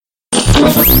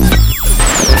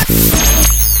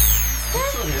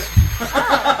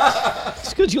It's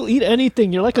because you'll eat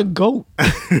anything. You're like a goat.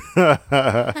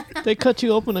 They cut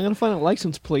you open. I'm going to find a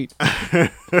license plate. And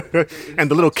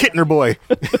the little Kittner boy.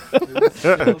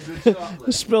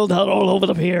 Spilled out all over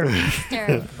the pier.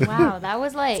 Wow, that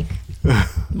was like...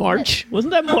 March?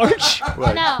 Wasn't that March?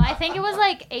 What? No, I think it was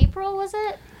like April, was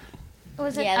it?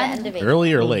 Was it Yeah, the end of April.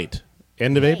 Early or late?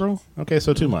 End of April? Okay,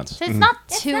 so 2 months. So it's not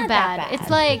too not that bad. bad. It's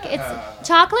like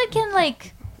chocolate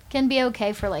can be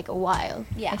okay for like a while.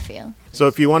 Yeah. I feel. So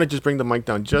if you want to just bring the mic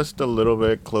down just a little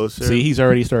bit closer. See, he's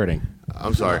already starting.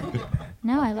 I'm sorry.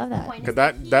 No, I love that. 'Cause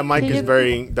that mic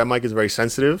is very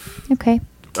sensitive Okay.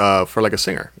 for like a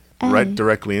singer. Right Aye.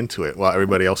 directly into it. While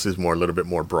everybody else is a little bit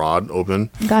more broad,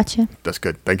 open. Gotcha. That's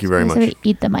good. Thank you very So much.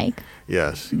 eat the mic.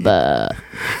 Yes. But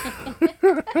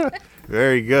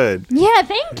Very good. yeah,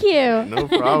 thank you. No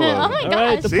problem. Oh my All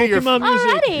right, the gosh. See, you're- Pokemon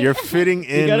music. Alrighty. You're fitting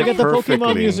in gotta get the perfectly.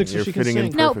 Pokemon music so You're she can fitting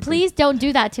in sing. No, perfectly. please don't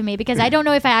do that to me because I don't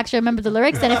know if I actually remember the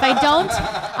lyrics, and if I don't,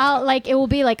 I'll like it will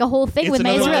be like a whole thing It's with my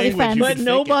another Israeli language. friends. You But can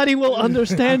nobody will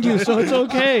understand you, so it's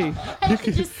okay. I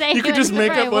can just say You could just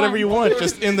make up whatever you want,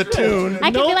 just in the tune.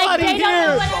 I can be like, Nobody they don't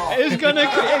know what here is gonna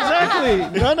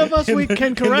exactly. None of us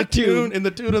can correct you. In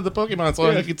the tune of the Pokemon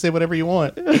song, you can say whatever you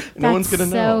want. No one's gonna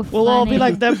so know. We'll all be funny.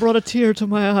 like, that brought a tear to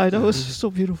my eye. That was so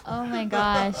beautiful. Oh my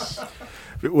gosh.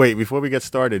 Wait, before we get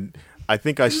started, I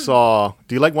think I saw.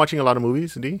 Do you like watching a lot of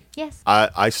movies, D? Yes.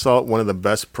 I saw one of the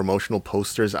best promotional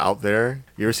posters out there.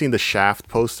 You ever seen the Shaft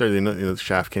poster? You know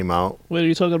Shaft came out. Wait, are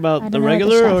you talking about I the don't know what the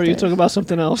regular, or shaft are you is. talking about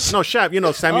something else? No, Shaft. You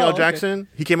know Samuel Oh, L. okay. Jackson.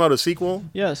 He came out a sequel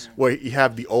Yes. where you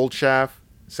have the old Shaft.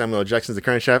 Samuel L. Jackson's the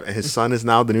current Shaft, and his son is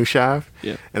now the new Shaft.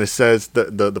 Yeah. And it says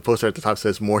the poster at the top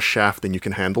says more Shaft than you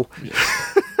can handle.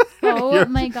 Oh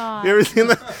my god. You ever seen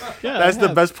that? Yeah, That's I the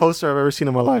have. best poster I've ever seen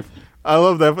in my life. I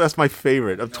love that. That's my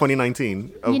favorite of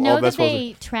 2019. Of You all know that best posters.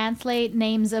 they translate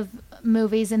names of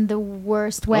movies in the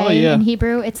worst way Oh, yeah. in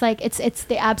Hebrew. It's like it's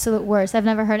the absolute worst. I've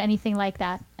never heard anything like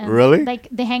that. And Really? Like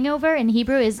The Hangover in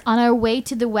Hebrew is on our way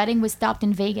to the wedding we stopped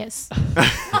in Vegas.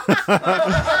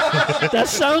 That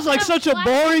sounds like such a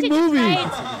boring movie.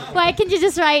 Why can't you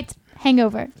just write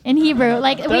hangover in Hebrew?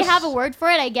 Like we That's- have a word for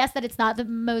it. I guess that it's not the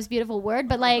most beautiful word,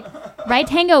 but like write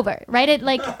hangover. Write it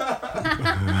like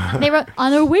they wrote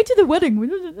on our way to the wedding.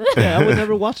 Yeah, I would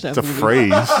never watch that It's a movie.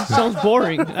 phrase. Sounds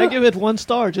boring. I give it 1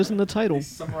 star just in the title.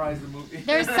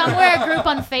 There's somewhere a group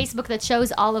on Facebook that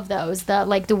shows all of those,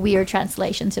 the weird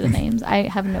translation to the names. I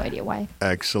have no idea why.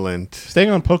 Excellent.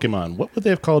 Staying on Pokemon, what would they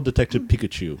have called Detective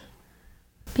Pikachu?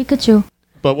 Pikachu.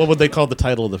 But what would they call the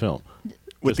title of the film?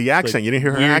 With the accent. You didn't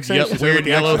hear her Weird, accent? She said weird with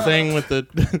the yellow accent. thing with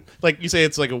the like you say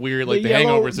it's like a weird like The the, yellow-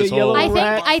 Hangover is this the yellow whole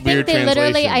rat. I think weird they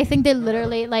literally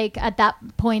translation. like at that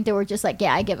point they were just like,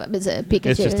 yeah, I give up. It's a Pikachu.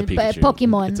 It's just a But Pikachu.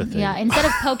 Pokemon. It's a thing. Yeah, instead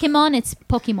of Pokemon, it's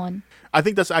Pokemon. I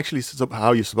think that's actually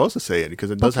how you're supposed to say it because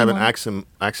it does have an Pokemon.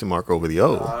 accent mark over the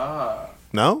O.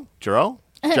 No? Jarrell?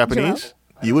 Japanese?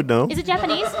 You would know. Is it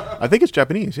Japanese? I think it's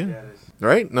Japanese, yeah.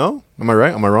 Right? No? Am I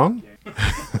right? Am I wrong? Did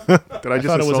I I just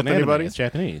thought it was insult an anime. anybody? It's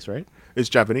Japanese, right? It's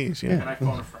Japanese, yeah. Can I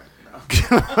phone a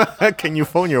friend? No. Can you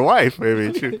phone your wife?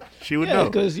 Maybe she would Yeah, know.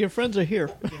 because your friends are here.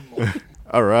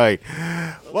 All right.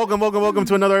 Welcome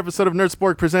to another episode of Nerd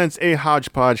Sport Presents a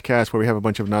Hodgepodge cast where we have a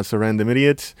bunch of not so random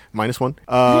idiots,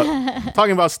 -1,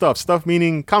 talking about stuff. Stuff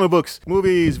meaning comic books,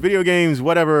 movies, video games,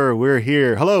 whatever. We're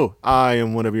here. Hello, I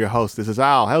am one of your hosts. This is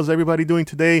Al. How's everybody doing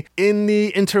today in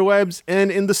the interwebs and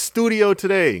in the studio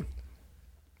today?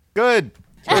 Good.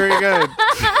 Very good.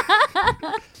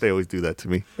 They always do that to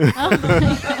me.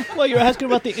 Well, you're asking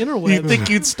about the You'd interweb. think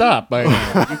you'd stop by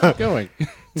now. You keep going.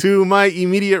 To my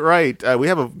immediate right, we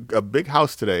have a big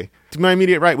house today. To my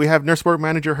immediate right, we have Nurse Sport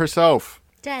Manager herself.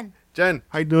 Jen. Jen,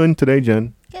 how you doing today,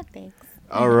 Jen? Good, thanks.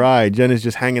 All right, Jen is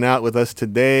just hanging out with us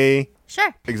today.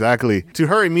 Sure. Exactly. To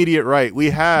her immediate right,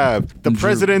 we have the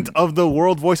president of the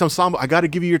World Voice Ensemble. I got to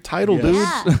give you your title,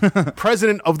 Yeah.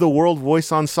 President of the World Voice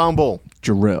Ensemble.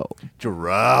 Jarrell.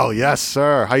 Jarrell, yes,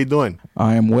 sir. How you doing?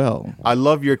 I am well. I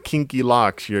love your kinky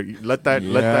locks. Let that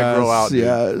grow out. Dude.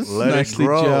 Yes. Let Nicely it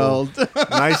grow. gelled.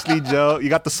 Nicely gelled. You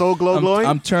got the soul glow glowing?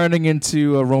 I'm turning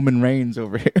into a Roman Reigns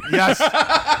over here. Yes.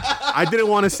 I didn't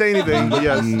want to say anything, but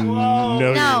yes. No,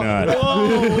 you're not.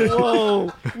 Whoa,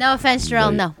 whoa. No offense,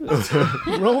 Jarrell, no.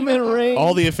 Roman Reigns.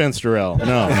 All the offense, Darrell.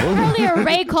 No. Earlier,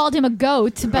 Ray called him a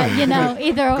goat, but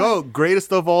either. Go,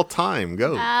 greatest of all time.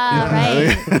 Go. Ah,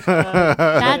 right.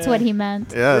 That's what he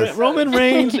meant. Yes. Roman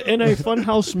Reigns in a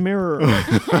funhouse mirror.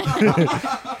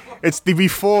 It's the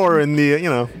before in the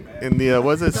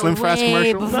was it Slim Fast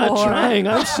way commercial? I'm not trying.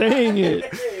 I'm saying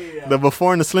it. The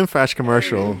before in the Slim Fast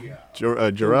commercial.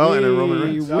 Jarrell and then Roman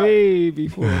Reigns. Way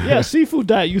before. Yeah, seafood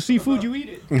diet. You see food, you eat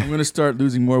it. I'm gonna start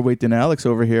losing more weight than Alex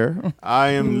over here. I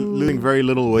am losing very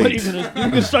little What, weight. you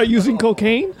gonna start using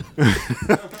cocaine?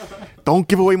 Don't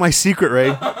give away my secret, Ray.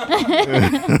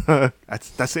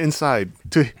 That's the inside.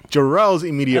 To Jarrell's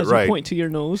immediate As you right. point to your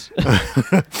nose.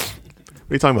 What are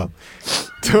you talking about?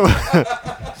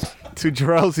 To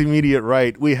Jarrell's immediate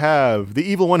right, we have the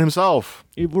evil one himself.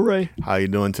 Evil Ray. How you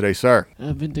doing today, sir?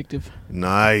 Vindictive.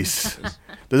 Nice.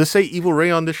 Does it say Evil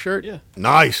Ray on this shirt? Yeah.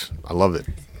 Nice. I love it.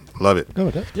 Love it. Go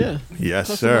with that. Yeah. Yes,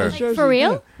 Customized sir. jersey. For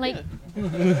real? Like.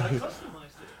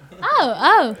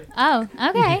 Oh,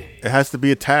 okay. It has to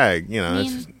be a tag. You know, I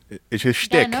mean, it's his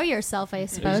Gotta shtick. know yourself, I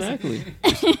suppose. Exactly.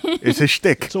 It's his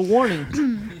shtick. It's a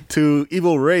warning. To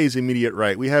Evil Ray's immediate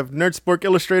right, we have Nerd Sport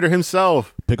illustrator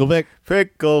himself, Pickle Vic.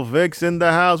 Pickle Vic's in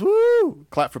the house. Woo!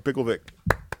 Clap for Pickle Vic.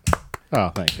 Oh,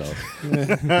 thanks,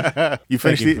 fellas. You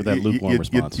finished you for that lukewarm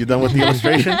response. You done with the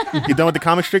illustration? You done with the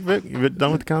comic strip, Vic? You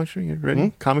done with the comic strip? You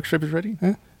ready? Comic strip is ready?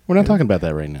 We're not talking about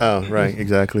that right now. Oh, right,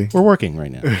 exactly. We're working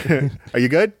right now. Are you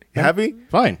good? You happy?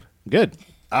 Fine. Good.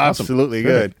 Awesome. Absolutely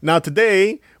good. Now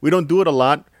today we don't do it a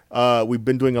lot. We've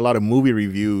been doing a lot of movie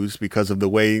reviews because of the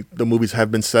way the movies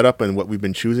have been set up and what we've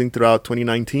been choosing throughout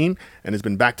 2019, and it's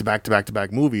been back to back to back to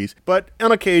back movies. But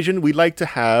on occasion, we like to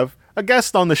have a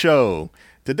guest on the show.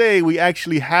 Today we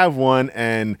actually have one,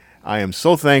 and I am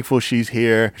so thankful she's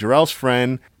here. Jarrell's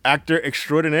friend, actor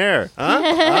extraordinaire.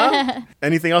 Huh?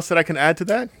 Anything else that I can add to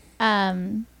that?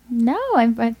 No,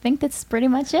 I think that's pretty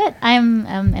much it. I'm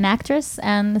an actress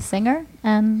and a singer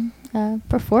and a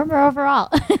performer overall.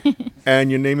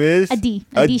 And your name is? Adi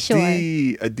Shore.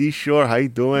 Adi Shore. How you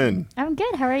doing? I'm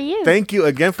good. How are you? Thank you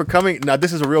again for coming. Now,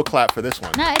 this is a real clap for this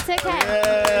one. No, it's okay.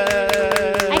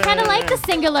 I kind of like the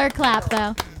singular clap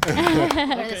though. Or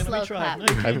the slow try.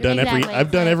 clap. I've done Exactly.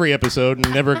 I've done every episode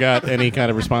and never got any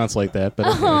kind of response like that. But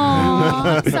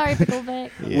Oh, sorry, Pickle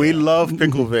Vic. We love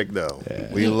Pickle Vic, though.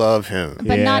 We love him.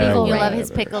 But not Yeah, Evil You Ray. love his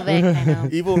Pickle Vic. I know.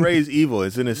 Evil Ray's evil.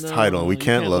 It's in his title. We you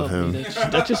can't love me.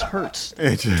 him. That just hurts.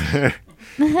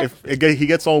 He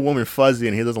gets all warm and fuzzy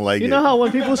and he doesn't like You it. know how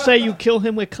when people say you kill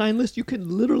him with kindness, you can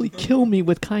literally kill me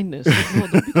with kindness. Like, no,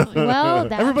 don't be kind. Well,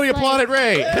 that's everybody applauded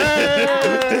Ray.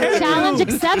 Challenge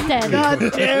accepted. God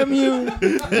damn you.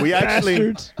 We actually,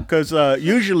 Bastards. because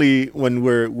usually when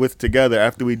we're with together,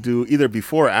 after we do, either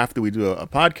before or after we do a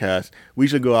podcast, we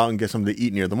should go out and get something to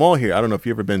eat near the mall here. I don't know if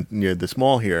you've ever been near this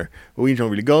mall here, but we don't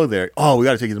really go there. Oh, we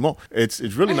got to take you to the mall. It's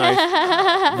really nice.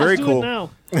 Very Do it cool. now.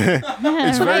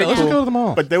 It's very Let's cool. go to the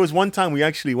mall. But there was one time we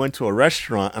actually went to a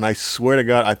restaurant, and I swear to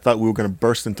God, I thought we were going to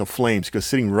burst into flames because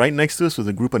sitting right next to us was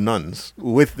a group of nuns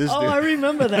with this Oh, I dude.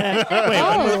 remember that.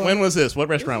 Wait, when was this? What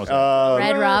restaurant was that?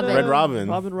 Red Robin. Red Robin.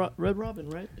 Red Robin,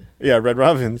 right? Yeah, Red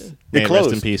Robin's. It May it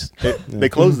closed. rest in peace. They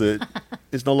closed it.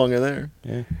 It's no longer there.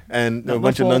 Yeah. And Not a my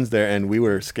bunch of fault. nuns there, and we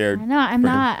were scared. I know.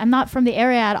 I'm not from the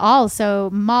area at all. So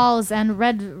malls and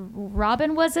Red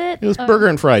Robin, was it? It was burger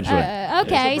and fried joint.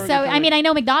 Okay, burger so I joint. mean, I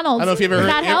know McDonald's. I don't know if you've ever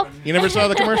Does that help? You never saw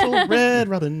the commercial? Red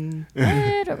Robin.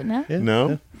 Red Robin, no, Yeah.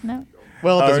 No? no.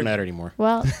 Well, it Alright. doesn't matter anymore.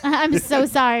 Well, I'm so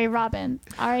sorry, Robin.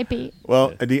 R.I.P.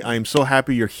 Well, Adi, I'm so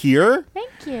happy you're here. Thank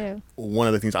you. One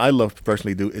of the things I love to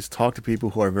personally do is talk to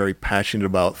people who are very passionate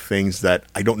about things that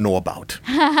I don't know about.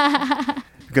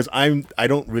 Because I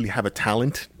don't really have a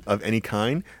talent of any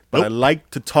kind, but I like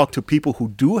to talk to people who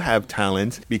do have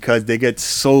talent because they get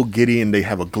so giddy and they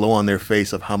have a glow on their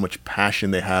face of how much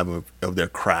passion they have of their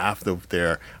craft, of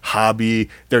their hobby,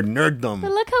 their nerddom.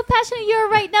 But look how passionate you are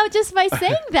right now just by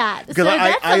saying that. So Because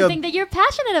that's I something that you're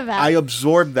passionate about. I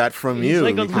absorb that from He's you.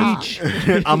 like a because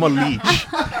leech. I'm a leech.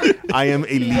 I am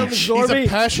a leech. Absorbing,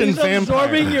 passion he's vampire.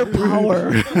 absorbing your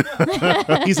power.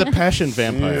 He's a passion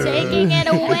vampire. Taking it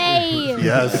away.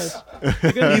 Yes.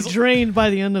 You're gonna be drained by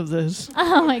the end of this.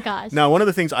 Oh my gosh. Now, one of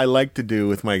the things I like to do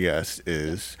with my guests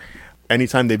is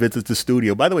anytime they visit the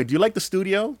studio. By the way, do you like the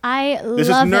studio? I This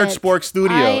love is Nerd it. Spork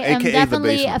Studio, I am aka the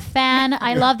definitely a basement. fan.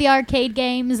 I love the arcade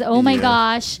games. Oh my Yeah.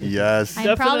 gosh. Yes.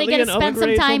 I'm probably Definitely going an to spend some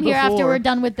upgrade time from here after before. we're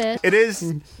done with this. It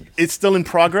is. It's still in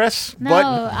progress, No, but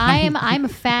I'm a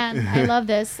fan. I love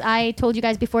this. I told you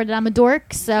guys before that I'm a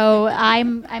dork, so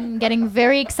I'm getting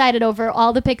very excited over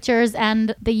all the pictures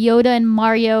and the Yoda and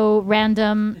Mario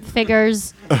random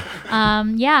figures.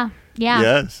 Yeah.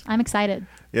 Yes. I'm excited.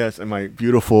 yes, and my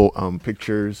beautiful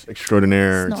pictures,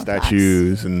 extraordinaire Snorlax.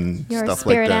 statues, and You're a stuff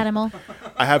like spirit that. animal.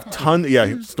 I have tons. Yeah,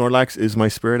 Snorlax is my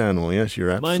spirit animal. Yes, you're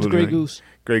absolutely Mine's Grey right. Goose.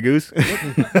 Grey Goose.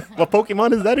 What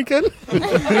Pokemon is that again?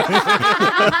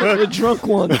 The drunk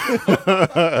one.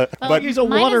 But He's a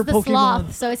Mine water is the Pokemon.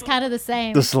 sloth, so it's kind of the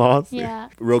same. the sloth. Yeah.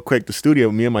 Real quick, the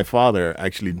studio. Me and my father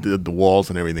actually did the walls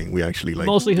and everything. We actually like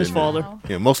Mostly his did- father.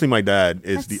 Yeah, mostly my dad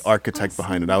is the That's architect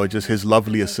behind it. I was just his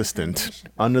lovely assistant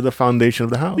under the foundation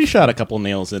of the house. We shot a couple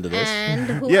nails into this. And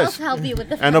who Yes. else helped you with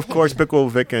the And of course, Pickle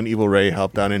Vic and Evil Ray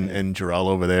helped out, and Jarrell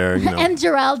over there. You know, And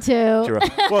Jarrell too.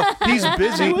 Jarrell. Well, he's He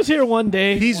busy. was here one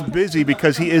day. He's busy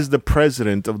because he is the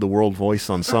president of the World Voice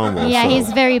Ensemble. Yeah, so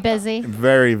he's very busy.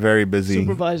 very, very busy.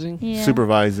 supervising. Yeah.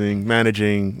 Supervising,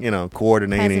 managing,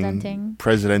 coordinating,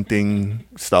 presidenting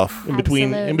stuff. In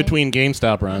between Absolutely.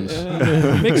 GameStop runs.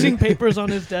 Mixing papers on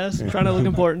his desk, trying to look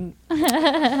important.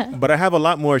 But I have a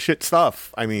lot more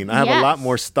stuff. I mean, I have a lot Yes.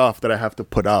 more stuff that I have to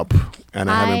put up, and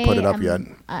I haven't put it up yet.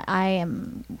 I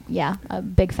am, a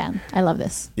big fan. I love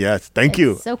this. Yes, thank It's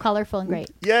you. So colorful and great.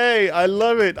 Yay, I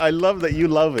love it. I love that you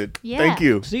love it. Yeah. Thank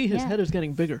you. See, his Yeah. head is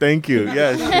getting bigger. Thank you.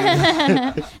 Yes.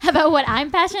 About what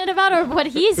I'm passionate about or what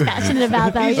he's passionate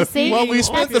about, though. You see? Well, we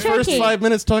spent That's the first tricky. 5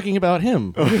 minutes talking about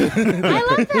him. I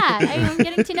love that. I'm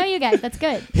getting to know you guys. That's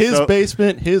good. His So-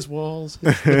 basement, his walls.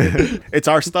 It's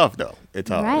our stuff, though. It's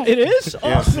ours. Right. It is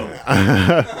awesome.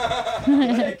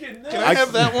 Can I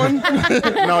have that one?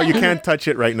 No, you can't touch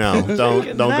it right now.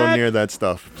 Don't go that. near that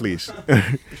stuff, please.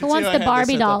 Who wants the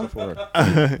Barbie doll?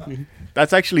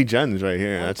 That's actually Jen's right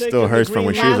here. That's take still the hers from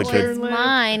when green she was a That kid. was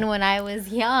mine when I was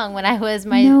young, when I was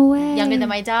No way. younger than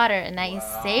my daughter, and I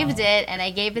saved it and I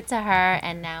gave it to her,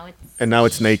 and now it's And now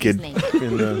it's naked she's naked.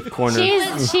 in the corner.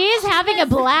 She's having a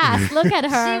blast. Look at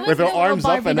her. With her Little arms up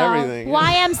Barbie and doll. everything.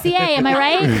 YMCA, am I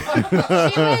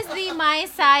right? She was the my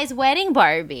size wedding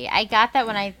Barbie. I got that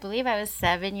when I believe I was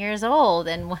 7 years old,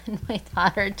 and when my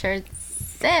daughter turned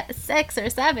 6 or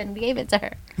 7, we gave it to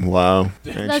her. Wow.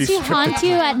 And Does she haunt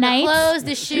you at night? Clothes,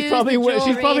 the shoes, She's probably, the jewelry,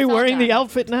 she's probably it's all wearing the done.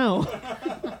 outfit now.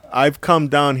 I've come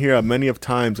down here many of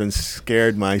times and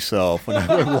scared myself when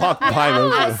I would walk by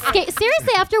those.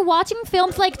 Seriously, after watching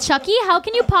films like Chucky, how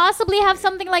can you possibly have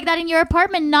something like that in your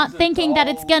apartment not thinking that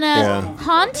it's gonna Yeah.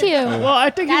 haunt you? Well, I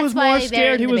think he That's was why more they're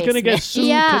scared in he the was going to get basement. sued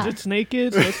Yeah. because it's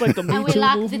naked. So it's like the Me And we Too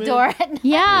locked movement. the door at night.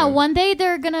 Yeah, one day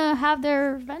they're gonna have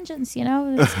their vengeance.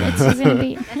 It's gonna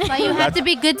be. That's why you have to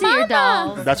be good to your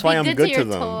dolls. That's why Be I'm good good to to your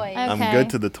them. toys. I'm Okay. good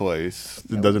to the toys.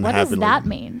 It doesn't What does happen. that like,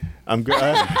 mean? I'm good.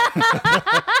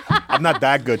 I'm not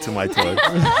that good to my toys.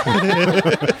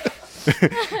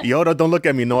 Yoda, don't look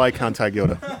at me. No eye contact,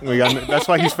 Yoda. That's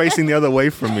why he's facing the other way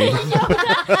from me.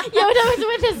 Yoda was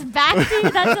with his back to you.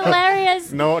 That's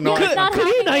hilarious. No, no. Yoda's not Clean,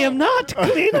 having I it. am not.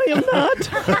 Clean, I am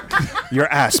not. Your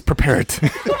ass, prepare it.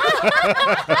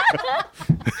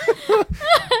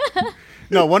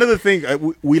 No, one of the things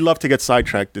we love to get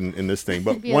sidetracked in this thing,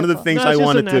 but one of the Beautiful. things No, I it's just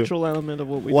wanted a to. natural element of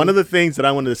what we One do. of the things that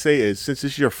I wanted to say is, since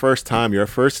this is your first time, you're a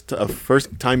first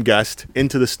time guest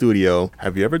into the studio.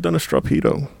 Have you ever done a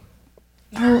strapedo?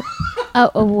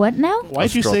 Oh, what now?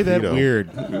 Why'd you say that Strapedo. weird?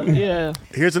 Yeah.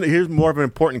 Here's more of an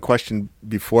important question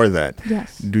before that.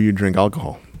 Yes. Do you drink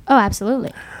alcohol? Oh,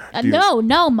 absolutely. Do you-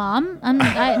 No, Mom.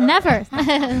 I never.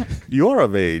 You're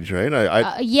of age, right?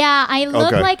 Yeah, I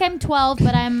look Okay. like I'm 12,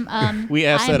 but I'm. We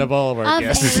asked that of all of our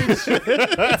guests. Age.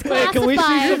 It's Hey, can we see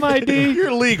some classified. ID?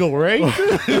 You're legal, right?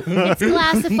 It's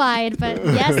classified, but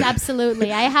yes,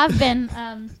 absolutely. I have been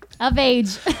of age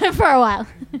for a while.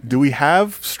 Do we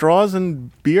have straws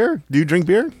and beer? Do you drink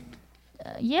beer?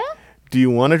 Yeah, Do you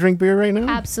want to drink beer right now?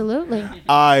 absolutely.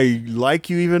 I like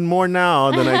you even more now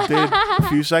than I did a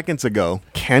few seconds ago.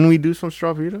 Can we do some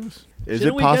strapedos? Is Shouldn't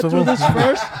it we get possible? through this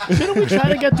first? Shouldn't we try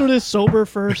to get through this sober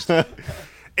first?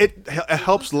 It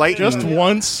helps lighten. Just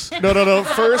once. No.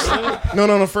 First,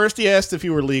 no. First, he asked if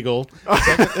you were legal.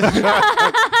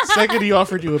 Second, he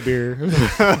offered you a beer.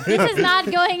 This is not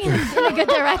going in a good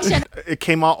direction. It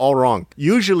came out all wrong.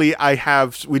 Usually,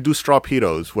 we do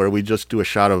strapedos where we just do a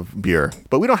shot of beer,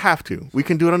 but we don't have to. We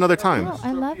can do it another time. Oh,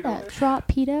 I love that.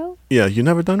 Tropedo? Yeah, you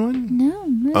never done one? No.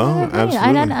 Oh,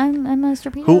 absolutely. I'm a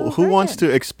torpedo. Who wants to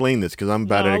explain this? Because I'm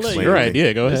bad No, at I'll let explaining. Your things.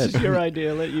 idea. Go This ahead. is your idea.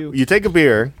 I'll let you. You take a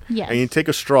beer Yes. and you take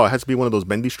a straw. It has to be one of those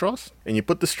bendy straws, and you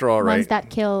put the straw Ones right. that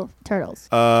kill turtles.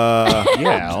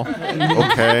 Yeah.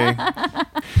 Okay.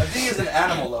 Adi is an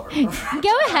animal lover.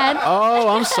 Go ahead. Oh,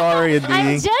 I'm sorry, I'm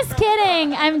Adi. just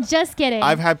kidding.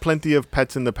 I've had plenty of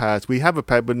pets in the past. We have a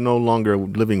pet, but no longer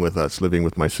living with us, living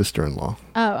with my sister-in-law.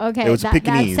 Oh, okay. It was a that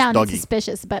Pekingese sounded doggy.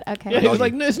 suspicious, but okay. Yeah, he was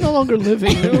like, no, it's no longer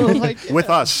living. It was like, With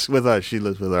us. She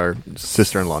lives with our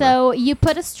sister-in-law. now. So you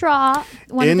put a straw,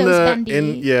 one in of those the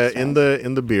bendy.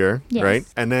 in the beer, Yes. right?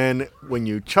 And then when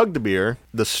you chug the beer,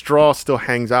 the straw still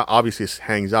hangs out. Obviously, it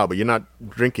hangs out, but you're not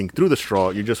drinking through the straw.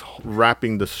 You're just wrapping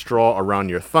wrapping the straw around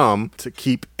your thumb to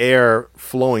keep air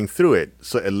flowing through it,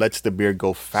 so it lets the beer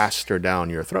go faster down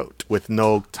your throat with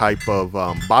no type of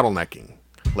bottlenecking,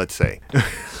 let's say.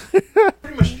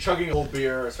 Pretty much chugging a whole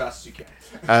beer as fast as you can.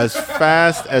 As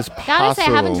fast as possible. Gotta say,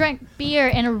 I haven't drank beer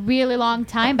in a really long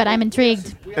time, but I'm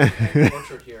intrigued. We have an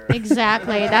orchard here.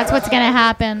 Exactly. That's what's gonna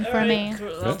happen for me.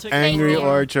 I'll take, Angry Thank you.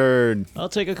 Orchard. I'll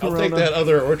take a I'll Corona. take that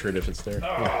other orchard if it's there.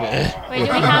 Wait, do we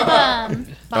have a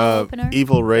bottle opener?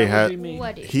 Evil Ray That would be had. me.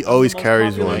 What is He always Most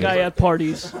carries popular one. guy at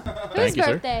parties. Whose Thank you,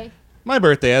 sir. birthday? My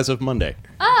birthday as of Monday.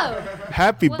 Oh,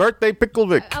 Happy birthday,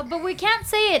 Picklevic. but we can't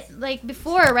say it like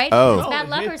before, right? Oh. It's bad No,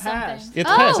 luck it or something. passed. It's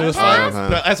oh, passed. It was passed?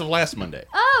 fine. No, as of last Monday.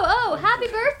 Oh, happy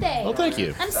birthday. Well, thank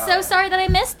you. I'm so sorry that I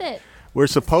missed it. We're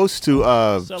supposed to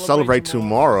celebrate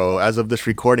tomorrow. tomorrow. As of this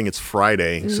recording, it's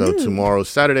Friday. So tomorrow's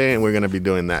Saturday, and we're going to be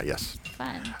doing that, yes.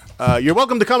 Fun. You're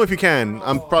welcome to come if you can.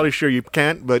 I'm probably sure you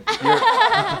can't, but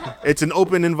it's an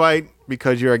open invite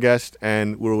because you're a guest,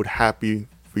 and we're happy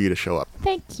for you to show up.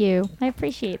 Thank you. I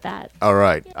appreciate that. All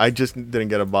right. I just didn't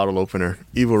get a bottle opener.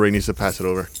 Evil Ray needs to pass it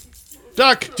over.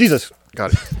 Duck! Jesus.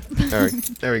 Got it. All right.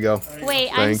 There we go. Wait,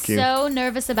 Thank you. I'm so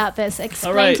nervous about this.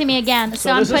 Explain right. to me again. So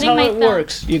So I'm this is putting how my it thumb.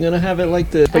 works. You're gonna have it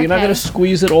like this, but you're not Okay. gonna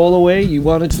squeeze it all the way. You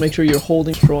want to make sure you're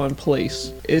holding straw in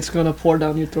place. It's gonna pour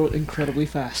down your throat incredibly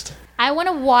fast. I want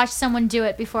to watch someone do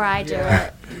it before I do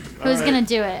it. Who's gonna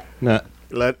do it? No.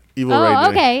 Let Evil Ray do Oh, it.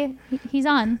 okay. He's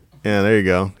on. Yeah, there you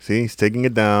go. See, he's taking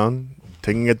it down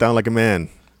like a man.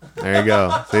 There you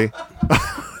go. See?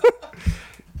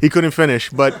 He couldn't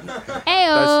finish, but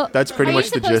Ayo. that's pretty Are much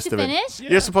you the supposed gist to of it. finish?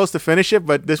 You're supposed to finish it,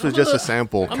 but this was just a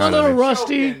sample I'm a kind little of.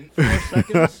 rusty. 4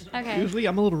 seconds. Okay. Usually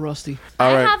I'm a little rusty.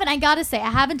 All right. I gotta say,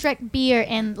 I haven't drank beer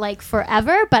in like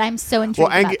forever, but I'm so intrigued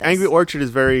Well, about this. Angry Orchard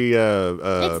is very It's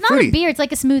not fruity. a beer, it's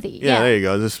like a smoothie. Yeah, there you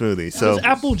go. It's a smoothie. So It's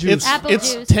apple juice. It's Apple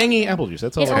it's juice. tangy apple juice.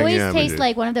 That's all. It Tangy always apple tastes juice.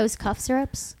 like one of those cough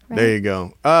syrups. Right? there you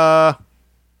go.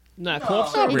 Nah,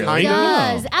 cough syrup. It Really? Kinda.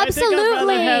 does. I think I'd rather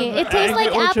Absolutely. have It tastes like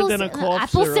Angry Orchard apple, than a cough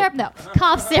apple syrup. No,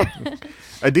 cough syrup.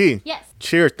 Adi. Yes.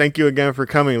 Cheers. Thank you again for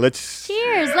coming. Let's.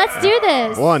 Cheers. Let's do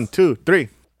this. 1, 2, 3.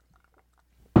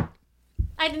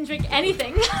 I didn't drink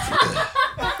anything.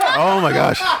 Oh my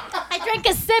gosh. I drank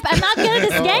a sip. I'm not good at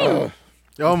this game.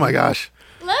 Oh my gosh.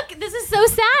 Look, this is so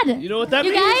sad. You know what that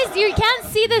You means? guys, you can't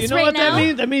see this You know right what now. that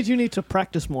means? That means you need to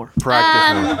practice more.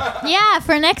 Practice more. Yeah,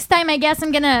 for next time, I guess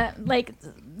I'm gonna like.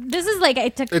 This is like I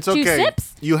took It's 2 okay.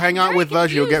 sips. You hang out very with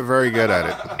us, you'll get confused. very good at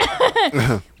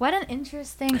it. What an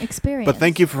interesting experience. But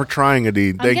thank you for trying, Adi.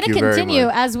 I'm Thank gonna you very continue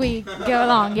much. as we go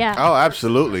along. Yeah. Oh,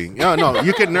 absolutely. No,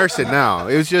 you can nurse it now.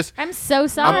 It was just I'm so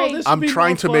sorry. Oh, this I'm would be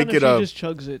trying more to fun make if it she a- just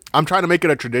chugs it. I'm trying to make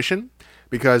it a tradition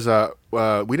because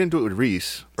we didn't do it with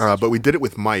Reese, but we did it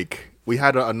with Mike. We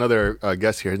had another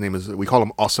guest here. His name is, we call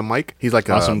him Awesome Mike. He's like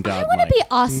Awesome a, God. I want to Mike. be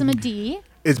awesome, a D.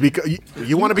 it's because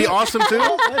you want to be awesome too.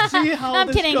 Let's see how I'm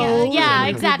this kidding. goes. Yeah, and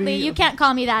it could exactly. be- You can't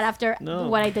call me that after No.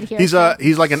 what I did here. He's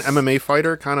like an MMA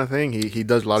fighter kind of thing. He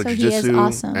does a lot of So he jiu-jitsu, is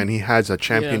awesome. and he has a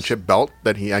championship belt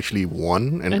that he actually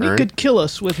won and And he earned. could kill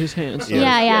us with his hands.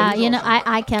 Yeah, he's you know, awesome.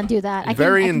 I can't do that. I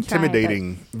Very can try,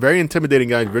 but- intimidating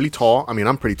guy. Really tall. I mean,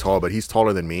 I'm pretty tall, but he's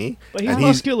taller than me. But he's And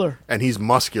muscular. And he's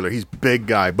muscular. He's big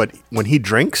guy. But when he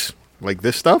drinks like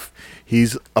this stuff,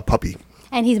 he's a puppy,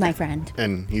 And he's my friend.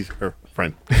 and he's her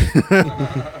friend.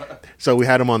 So we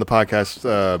had him on the podcast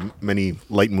many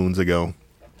light moons ago,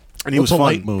 and he What's was a fun.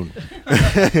 light moon?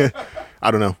 I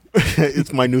don't know.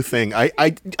 It's my new thing. I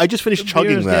just finished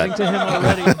chugging Beer's getting that. to him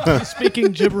already. He's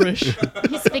speaking gibberish.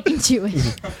 He's speaking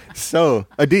Jewish. So,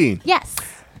 Adine, Yes.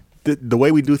 the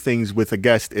way we do things with a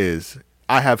guest is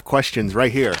I have questions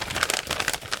right here.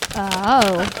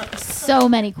 Oh, so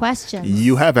many questions.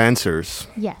 You have answers,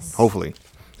 Yes. hopefully.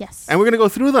 Yes. And we're going to go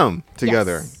through them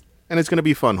together. Yes. And it's going to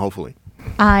be fun, hopefully.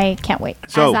 I can't wait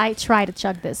So- as I try to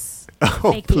chug this.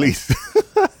 Oh, Fake beer. please.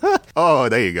 Oh,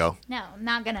 there you go. No, I'm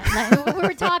not gonna. Like, we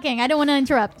were talking. I don't want to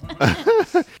interrupt.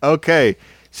 Okay.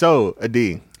 So,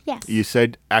 Adi, Yes. you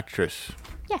said actress.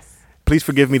 Yes. Please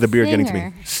forgive me the beer getting to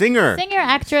me. Singer. Singer,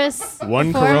 actress.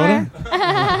 One performer,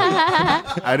 Corona?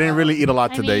 I didn't really eat a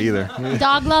lot I today mean, either.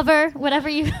 Dog lover, whatever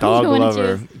you, Dog you want to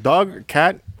lover. choose. Dog,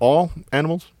 cat, all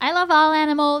animals? I love all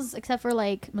animals except for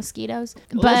like mosquitoes.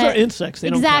 Well, but those are insects. They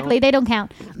exactly, don't they don't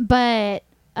count. But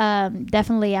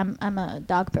definitely, I'm a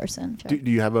dog person. Sure.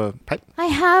 Do you have a pet? I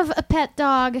have a pet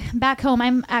dog back home.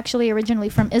 I'm actually originally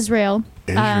from Israel.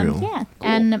 Israel. Yeah.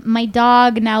 And my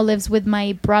dog now lives with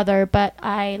my brother, but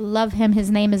I love him. His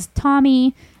name is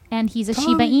Tommy, and he's a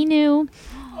Shiba Inu.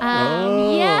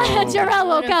 Yeah, Jarrell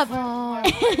woke up.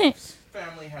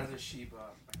 Family has a Shiba.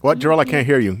 What, Gerald? I can't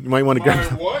hear you. You might want to My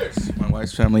grab. wife. My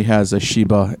wife's family has a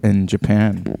Shiba in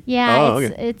Japan. Yeah, Oh,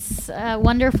 it's a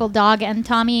wonderful dog, and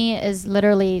Tommy is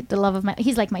literally the love of my.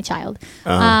 He's like my child.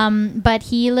 But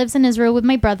he lives in Israel with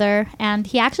my brother, and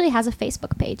he actually has a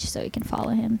Facebook page, so you can follow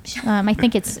him. I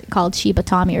think it's called Shiba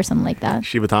Tommy or something like that.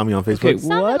 Shiba Tommy on Facebook. Okay,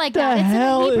 Something what like the that. It's in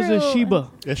hell is a Hebrew.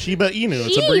 Shiba? A Shiba Inu.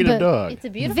 It's a breed Shiba. of dog. It's a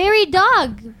beautiful. Very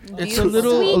dog. It's Sweet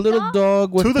a little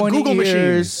dog with To the pointy Google machine.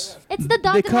 ears. It's the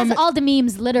dog They that come- has all the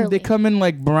memes, literally. They come in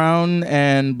like brown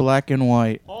and black and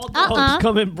white. All dogs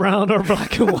come in brown or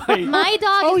black and white. My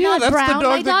dog Oh, is yeah, not that's the brown.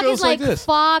 dog My that dog goes is like like this.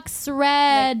 fox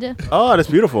red. Oh, that's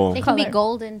beautiful. They can be Color.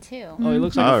 golden too. Oh, he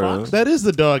looks like Oh, a really? fox. That is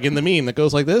the dog in the meme that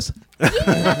goes like this.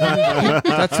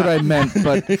 That's what I meant.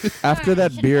 But after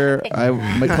that beer,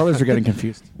 my colors are getting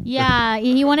confused. Yeah,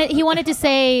 he wanted to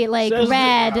say like Says the-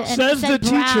 red and says he said the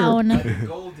teacher. brown.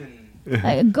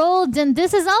 Golden.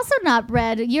 This is also not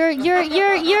red. You're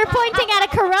pointing at a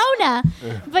Corona,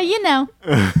 but you know.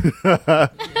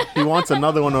 He wants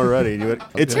another one already.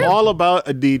 It's all about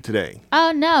Adid today.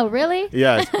 Oh no, really?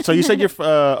 Yes. So you said you're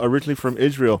originally from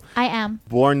Israel. I am.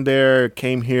 Born there,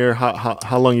 came here.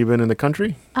 How long you been in the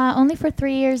country? Only for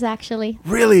 3 years, actually.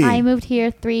 Really? I moved here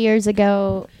 3 years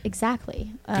ago,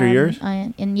 exactly. 3 years?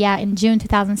 In June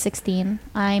 2016,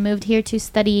 I moved here to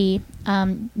study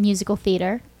musical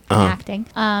theater. Uh-huh. Acting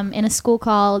in a school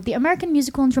called the American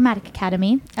Musical and Dramatic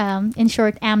Academy, in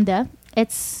short AMDA.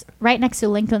 It's right next to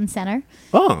Lincoln Center,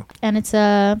 Oh. and it's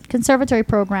a conservatory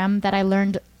program that I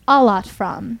learned a lot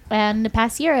from. And the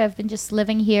past year I've been just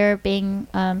living here, being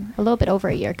a little bit over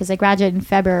a year because I graduated in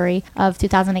February of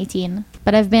 2018,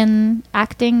 but I've been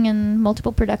acting in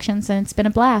multiple productions and it's been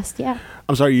a blast. Yeah,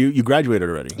 I'm sorry, you graduated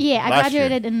already? I Last year.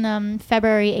 graduated in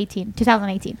February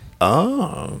 2018.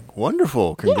 Oh,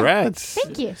 wonderful! Congrats.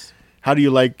 Thank you. How do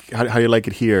you like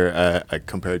it here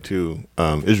compared to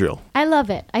Israel? I love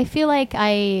it. I feel like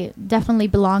I definitely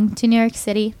belong to New York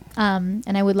City,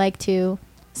 and I would like to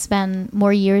spend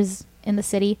more years in the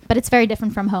city, but it's very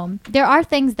different from home. There are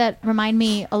things that remind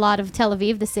me a lot of Tel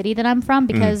Aviv, the city that I'm from,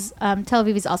 because Tel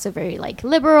Aviv is also very like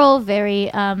liberal,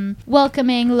 very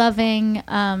welcoming, loving,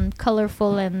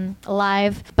 colorful, and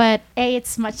alive. But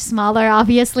it's much smaller,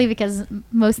 obviously, because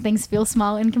most things feel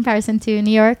small in comparison to New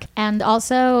York. And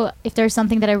also, if there's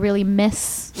something that I really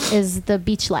miss, is the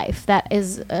beach life. That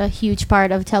is a huge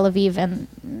part of Tel Aviv, and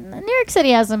New York City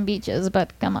has some beaches,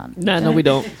 but come on. No, we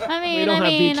don't. I don't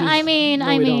have beaches.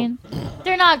 No, we don't.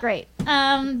 They're not great.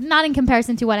 Not in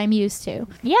comparison to what I'm used to.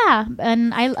 Yeah,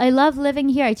 and I love living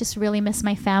here. I just really miss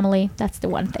my family. That's the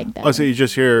one thing. That Oh, so you're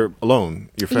just here alone?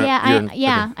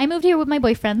 I moved here with my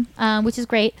boyfriend, which is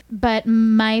great. But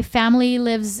my family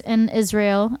lives in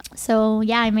Israel, so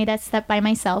yeah, I made that step by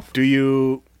myself. Do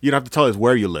you don't have to tell us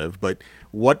where you live, but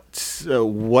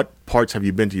what parts have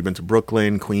you been to? You've been to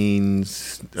Brooklyn,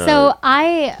 Queens, So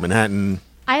Manhattan.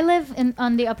 I live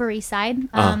on the Upper East Side.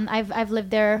 I've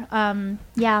lived there,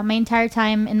 my entire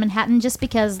time in Manhattan, just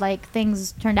because like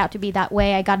things turned out to be that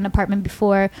way. I got an apartment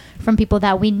before from people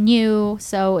that we knew,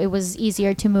 so it was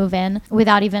easier to move in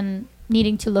without even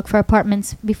needing to look for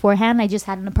apartments beforehand. I just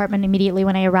had an apartment immediately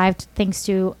when I arrived, thanks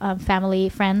to family,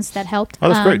 friends that helped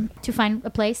to find a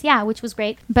place. Yeah, which was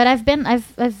great. But I've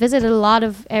visited a lot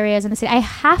of areas in the city. I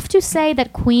have to say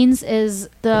that Queens is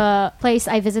the place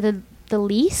I visited the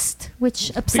least,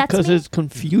 which upsets Because me. it's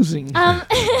confusing.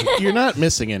 You're not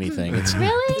missing anything. It's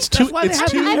Really? It's two. why they It's have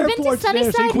two. the I've been to airports there, so you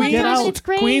Sunnyside can one get time, out. and it's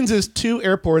great. Queens is 2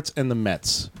 airports and the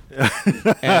Mets.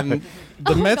 And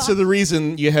the Mets God. are the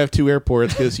reason you have 2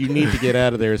 airports, because you need to get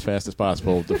out of there as fast as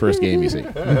possible the first game you see.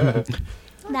 That's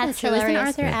So isn't hilarious.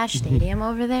 Arthur Ashe Stadium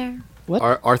over there?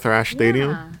 Arthur Ashe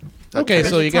Stadium. Yeah. Okay,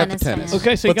 so you got the Tennis tennis.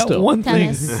 Okay, so you But got still. one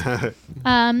thing. Tennis.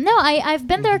 No, I've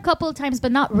been there a couple of times,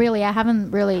 but not really. I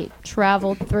haven't really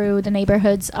traveled through the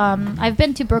neighborhoods. I've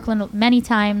been to Brooklyn many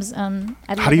times.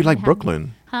 How do you like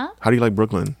Brooklyn? Huh? How do you like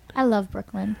Brooklyn? I love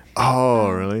Brooklyn. Oh,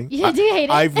 really? You do hate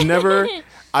it?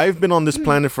 I've been on this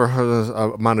planet for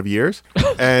a amount of years,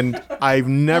 and I've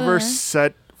never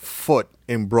set foot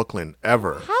in Brooklyn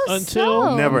ever. How Until-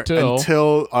 so? Never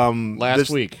until last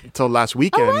week. Until last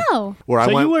weekend. Oh, wow. Where I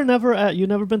So went. you were never you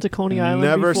never been to Coney Island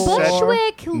Never before? set-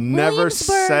 Bushwick, never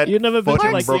Williamsburg. set You never been foot to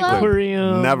in like the Brooklyn.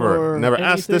 aquarium? Never. or Never.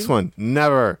 Ask this anything? one.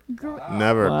 Never.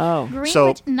 Never. Wow. Greenwich,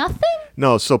 So- nothing?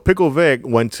 No, so Pickle Vic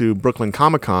went to Brooklyn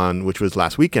Comic Con, which was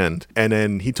last weekend, and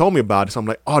then he told me about it. So I'm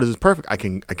like, oh, this is perfect. I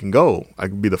can go. I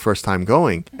could be the first time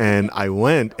going, and I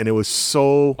went, and it was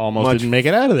so Almost much. didn't make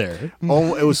it out of there.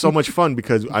 Oh, it was so much fun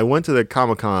because I went to the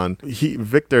Comic Con.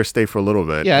 Victor stayed for a little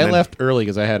bit. Yeah, and I then left early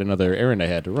because I had another errand I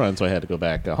had to run, so I had to go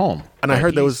back home. And I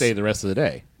heard there he was- stayed the rest of the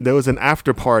day. There was an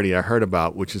after party I heard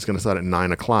about, which is going to start at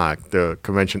 9 o'clock. The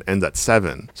convention ends at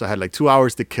 7. So I had like 2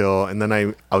 hours to kill. And then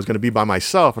I was going to be by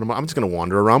myself. And I'm just going to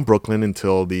wander around Brooklyn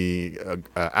until the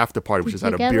after party, which is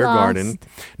Did at you a get beer lost? garden.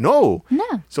 No.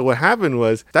 No. So what happened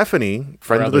was Stephanie,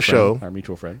 friend Our of the other show, our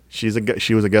mutual friend. she was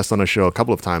a guest on the show a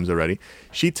couple of times already.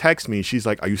 She texted me. She's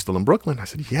like, "Are you still in Brooklyn?" I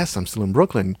said, "Yes, I'm still in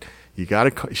Brooklyn." You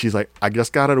gotta. She's like, "I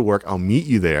just got out of work. I'll meet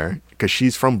you there," because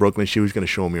she's from Brooklyn. She was gonna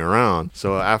show me around.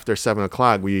 So after 7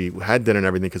 o'clock, we had dinner and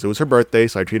everything because it was her birthday.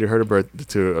 So I treated her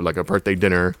to like a birthday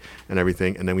dinner and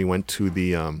everything. And then we went to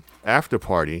the after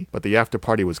party, but the after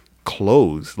party was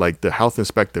closed. Like the health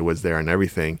inspector was there and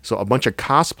everything. So a bunch of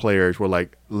cosplayers were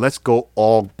like, "Let's go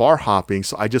all bar hopping."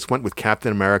 So I just went with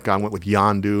Captain America. I went with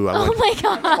Yondu. I Oh went my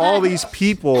god. all these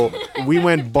people. We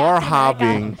went bar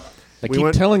hopping. I We keep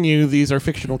went- telling you these are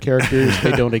fictional characters.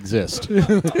 They don't exist.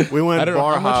 We went I don't know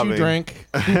bar how much hopping. you drank.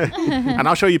 And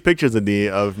I'll show you pictures of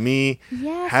me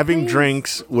Yes, having please.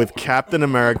 drinks with Captain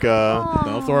America,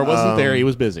 No, Thor wasn't there. He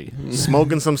was busy.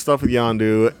 smoking some stuff with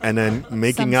Yondu, and then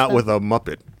making Some out stuff. with a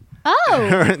Muppet.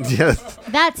 Oh, Yes.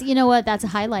 that's, you know what? That's a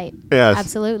highlight. Yes.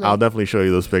 Absolutely. I'll definitely show you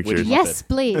those pictures. Yes,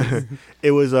 please. It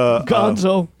was a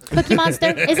Gonzo. Cookie Monster.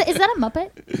 Is that a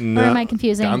Muppet? No. Or am I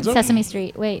confusing? Gonzo? Sesame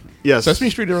Street. Wait. yes. Sesame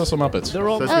Street are also Muppets. They're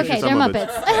all. Sesame Okay, Street's they're some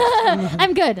Muppets.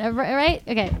 I'm good. Right?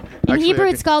 Okay. In Actually, Hebrew,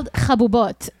 okay. it's called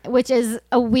chabubot, which is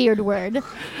a weird word. all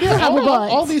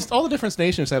Chabubot. the different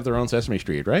nations have their own Sesame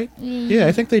Street, right? Yeah,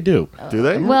 I think they do. Do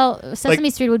they? Well, Sesame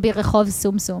Street would be Rehov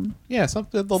Sum Sum. Yeah,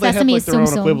 they have like Sesame their own Tsum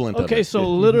Tsum. equivalent. of Okay, it. so Yeah.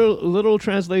 literal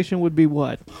translation would be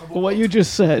what? Well, what you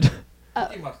just said.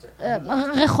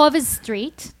 Rehov is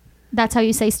street. That's how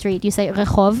you say street. You say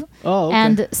Rehov. Oh, okay.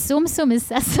 And Sum Sum is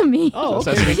sesame. Oh,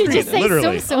 okay. Sesame You Street, just say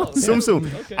literally. Sum Sum. Sum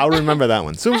Sum. I'll remember that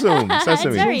one. Sum Sum. It's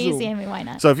Sesame. very easy. I mean, why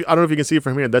not? So I don't know if you can see it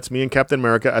from here. That's me and Captain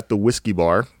America at the whiskey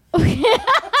bar. You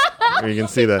can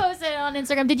see that. Posted it on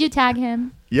Instagram. Did you tag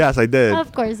him? Yes, I did.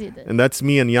 Of course you did. And that's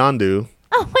me and Yondu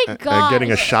Oh my god. getting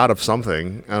a shot of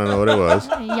something. I don't know what it was.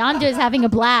 Yondu is having a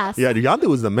blast. Yeah, Yondu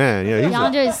was the man. Yeah, he's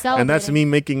Yondu is celebrating. and that's me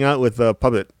making out with a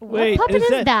puppet. Wait, puppet is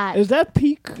that? Is that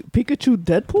Pikachu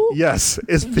Deadpool? Yes,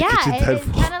 it's Yeah, Pikachu it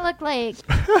Deadpool. kind of looked like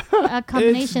a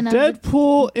combination It's of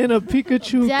Deadpool in a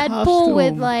Pikachu Deadpool costume.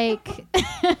 with like.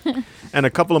 And a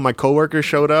couple of my coworkers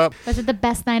showed up. Was it the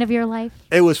best night of your life?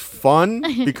 It was fun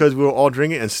because we were all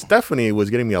drinking, and Stephanie was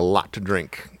getting me a lot to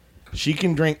drink. She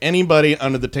can drink anybody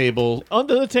under the table,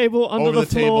 under the table, under over the,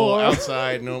 table, floor.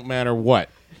 outside, no matter what.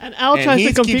 And Al And tries he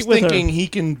to compete keeps with thinking her. he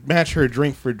can match her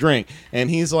drink for drink. And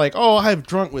he's like, oh, I've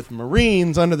drunk with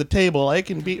Marines under the table. I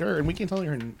can beat her. And we can tell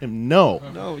him, no.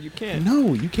 No, you can't.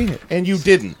 No, you can't. And you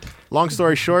didn't. Long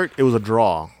story short, it was a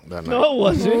draw that night. No, it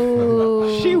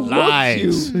wasn't. She whooped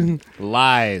Lies. you.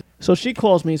 Lies. So she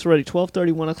calls me. It's already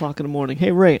 12:30, 1 o'clock in the morning.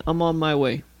 Hey, Ray, I'm on my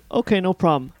way. Okay, no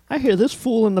problem. I hear this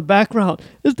fool in the background.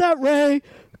 Is that Ray?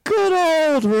 Good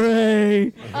old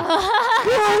Ray.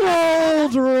 Good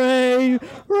old Ray.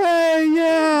 Ray,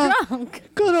 yeah. Drunk.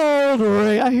 Good old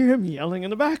Ray. I hear him yelling in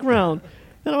the background.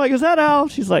 And I'm like, is that Al?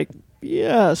 She's like,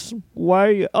 yes. Why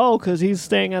are you? Oh, because he's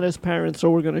staying at his parents', so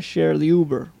we're going to share the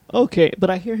Uber. Okay, but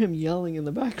I hear him yelling in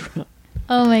the background.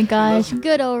 Oh my gosh.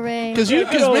 Good old Ray.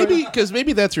 Because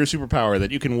maybe that's your superpower,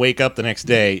 that you can wake up the next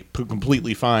day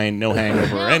completely fine, no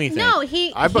hangover or anything. No,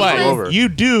 he. I he bumped him was- over. You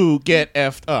do get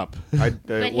effed up. But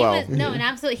he was, no, and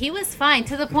absolutely, he was fine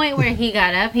to the point where he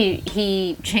got up,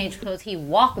 he changed clothes, he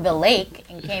walked the lake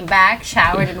and came back,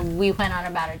 showered, and we went on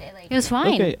about our day. Like, He was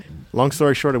fine. Okay. Long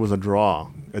story short, it was a draw.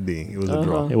 It was a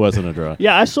draw. It wasn't a draw.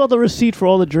 Yeah, I saw the receipt for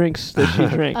all the drinks that she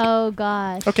drank. Oh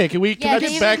gosh. Okay, can I Yeah, get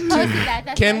you back posted to? that.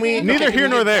 That's Can what we? I Neither okay, here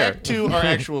can we nor get there. back to our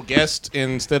actual guest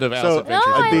instead of Al's So- adventure.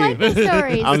 No, I Adi. like the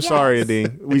stories. I'm Yes. sorry, Adi.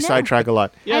 We sidetrack a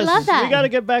lot. Yes, love that. We got to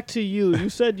get back to you. You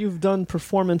said you've done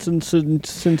performances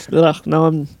since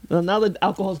now the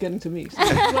alcohol's getting to me.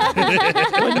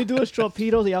 When you do a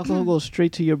torpedo, the alcohol goes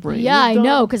straight to your brain. Yeah, I You've done-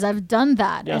 know, because I've done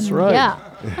that. That's and right. Yeah.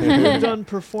 You've done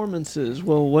performances.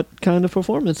 Well, what kind of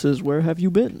performances? Where have you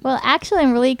been? Well, actually,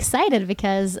 I'm really excited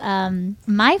because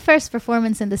my first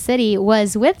performance in the city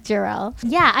was with Jarrell.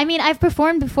 Yeah, I mean, I've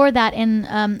performed before that in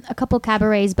a couple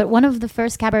cabarets, but one of the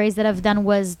first cabarets that I've done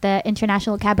was the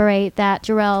international cabaret that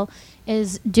Jarrell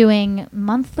is doing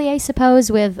monthly, I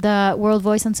suppose, with the World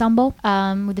Voice Ensemble,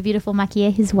 with the beautiful Makie,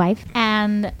 his wife. And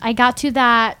And I got to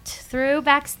that through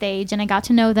backstage, and I got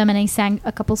to know them, and I sang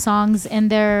a couple songs in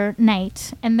their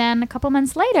night. And then a couple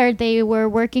months later, they were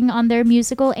working on their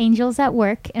musical Angels at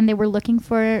Work, and they were looking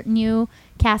for new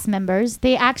cast members.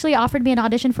 They actually offered me an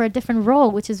audition for a different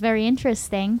role, which is very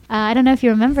interesting. I don't know if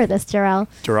you remember this, Jarrell.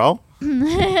 Jarrell?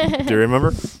 Do you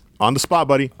remember? On the spot,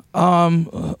 buddy. I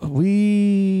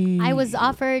was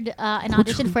offered an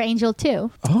audition for Angel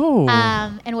 2. Oh.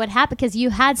 And what happened, because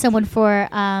you had someone for,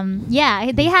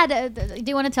 they had, do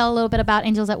you want to tell a little bit about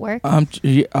Angels at Work?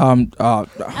 You don't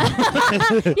have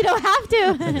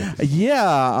to.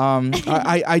 Yeah.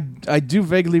 I do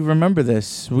vaguely remember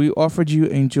this. We offered you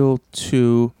Angel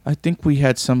 2. I think we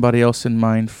had somebody else in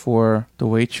mind for the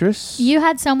waitress. You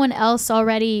had someone else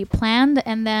already planned,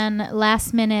 and then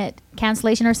last minute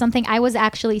cancellation or something. I was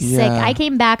actually sick. I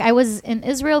came back. I was in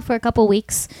Israel for a couple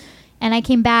weeks, and I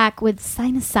came back with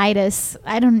sinusitis.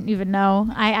 I don't even know.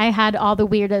 I had all the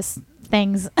weirdest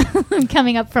things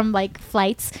coming up from like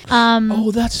flights.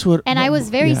 That's what. And I was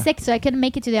very sick, so I couldn't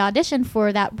make it to the audition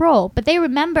for that role. But they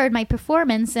remembered my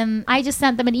performance, and I just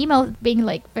sent them an email being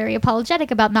like very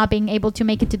apologetic about not being able to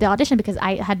make it to the audition because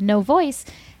I had no voice.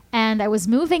 And I was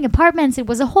moving apartments. It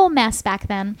was a whole mess back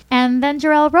then. And then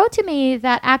Jarrell wrote to me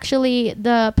that actually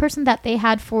the person that they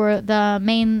had for the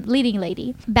main leading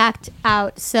lady backed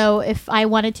out. So if I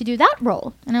wanted to do that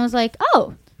role. And I was like,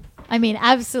 oh, I mean,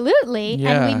 absolutely.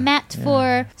 Yeah, and we met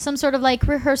for some sort of like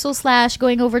rehearsal /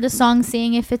 going over the song,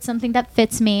 seeing if it's something that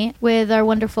fits me with our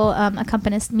wonderful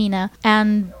accompanist, Mina.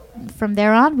 And from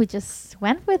there on, we just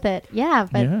went with it. Yeah,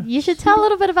 but you should tell a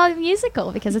little bit about the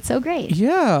musical because it's so great.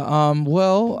 Yeah.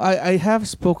 Well, I have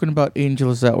spoken about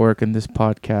Angels at Work in this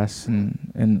podcast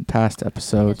and in past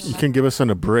episodes. You can give us an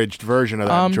abridged version of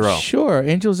that, Jarrell. Sure.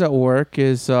 Angels at Work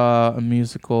is a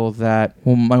musical that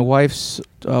my wife's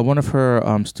one of her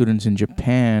students in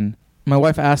Japan. My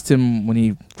wife asked him when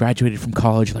he graduated from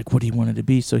college, like, what do you want to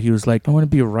be? So he was like, I want to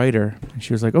be a writer. And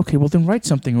she was like, okay, well then write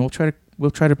something. We'll try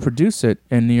to produce it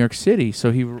in New York City.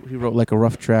 So he wrote like a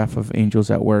rough draft of Angels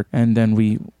at Work, and then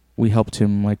we helped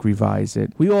him like revise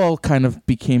it. We all kind of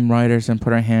became writers and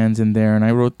put our hands in there, and I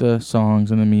wrote the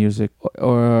songs and the music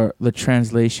or the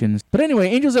translations. But anyway,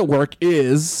 Angels at Work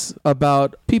is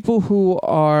about people who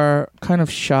are kind of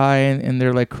shy and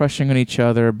they're like crushing on each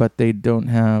other, but they don't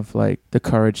have like the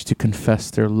courage to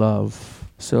confess their love.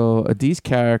 So Adi's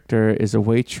character is a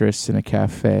waitress in a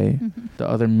cafe. Mm-hmm. The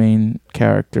other main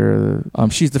character,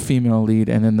 she's the female lead,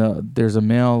 and then there's a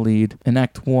male lead. In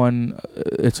Act 1,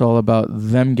 it's all about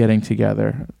them getting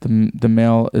together. The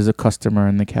male is a customer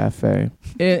in the cafe.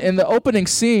 In the opening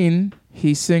scene,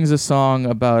 he sings a song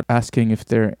about asking if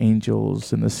there are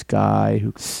angels in the sky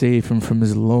who save him from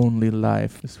his lonely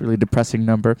life. It's a really depressing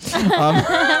number.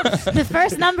 The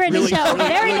first number in the show.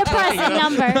 Very depressing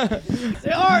number.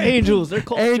 They are angels. They're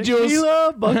called Angels.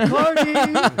 Tequila,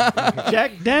 Bacardi,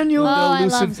 Jack Daniel. Oh, I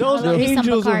love Those are me some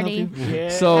angels. will help Bacardi. you. Yeah.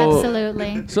 So,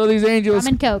 Absolutely. so these angels.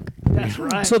 Rum and Coke. That's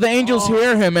right. So the angels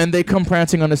hear him and they come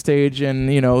prancing on the stage, and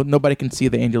nobody can see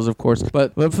the angels, of course.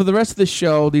 But for the rest of the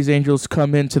show, these angels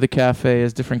come into the cafe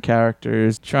as different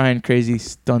characters, trying crazy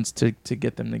stunts to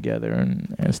get them together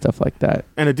and stuff like that.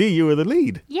 And Adi, you were the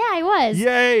lead. Yeah, I was.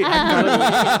 Yay!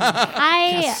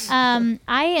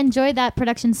 I enjoyed that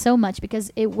production so much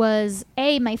because it was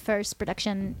my first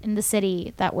production in the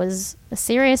city that was a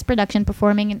serious production,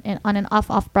 performing on an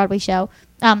off Broadway show.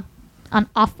 On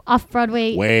off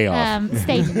Broadway Way off.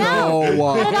 stage. No,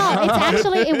 not at all. It's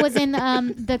actually it was in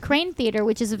the Crane Theater,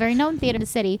 which is a very known theater in the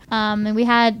city. And we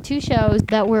had 2 shows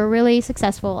that were really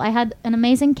successful. I had an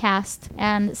amazing cast,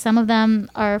 and some of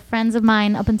them are friends of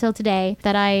mine up until today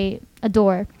that I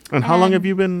adore. And how long have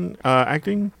you been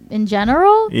acting? In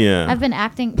general? Yeah. I've been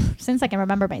acting since I can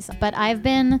remember myself. But I've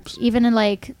been even in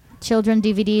like children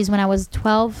DVDs when I was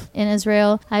 12 in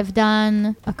Israel. I've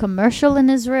done a commercial in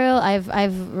Israel. I've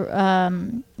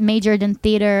majored in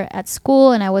theater at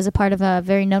school, and I was a part of a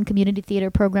very known community theater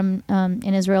program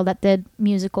in Israel that did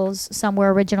musicals. Some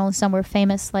were original and some were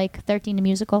famous, like 13 the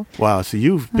musical. Wow. So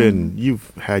you've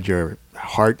had your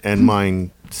heart and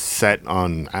mind set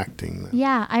on acting.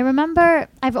 Yeah, I remember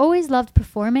I've always loved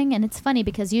performing, and it's funny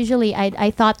because usually I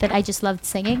thought that I just loved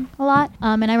singing a lot.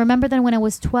 And I remember that when I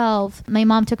was 12, my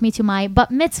mom took me to my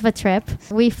bat mitzvah trip.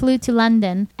 We flew to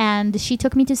London, and she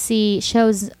took me to see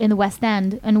shows in the West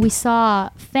End, and we saw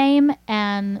Fame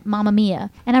and Mamma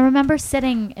Mia. And I remember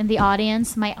sitting in the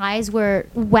audience, my eyes were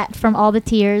wet from all the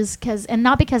tears, and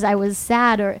not because I was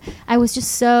sad, or I was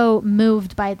just so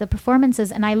moved by the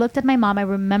performances. And I looked at my mom. I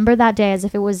remember that day as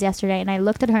if it was yesterday, and I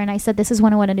looked at her and I said, this is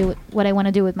what I want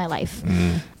to do with my life.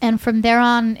 And from there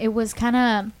on, it was kind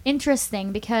of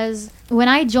interesting because when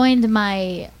I joined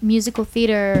my musical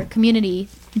theater community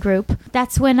group,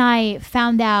 that's when I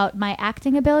found out my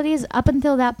acting abilities. Up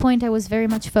until that point, I was very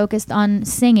much focused on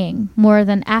singing more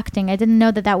than acting. I didn't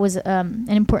know that that was an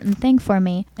important thing for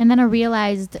me. And then I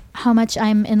realized how much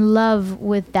I'm in love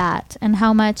with that and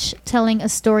how much telling a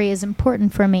story is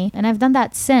important for me. And I've done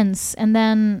that since. And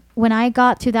then when I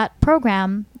got to that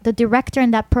program, the director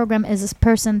in that program is this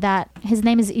person that, his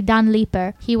name is Idan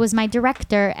Lieper. He was my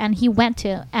director, and he went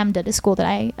to EMDA, the school that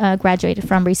I graduated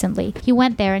from recently. He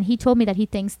went there, and he told me that he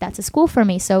thinks that's a school for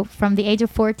me. So from the age of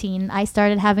 14, I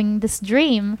started having this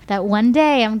dream that one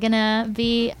day I'm going to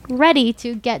be ready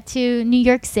to get to New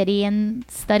York City and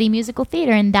study musical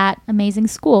theater in that amazing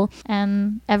school.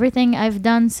 And everything I've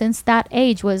done since that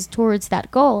age was towards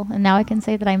that goal. And now I can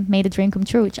say that I made a dream come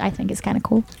true, which I think is kind of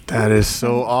cool. That is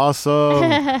so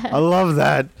awesome. I love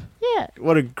that. Yeah.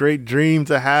 What a great dream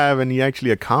to have, and you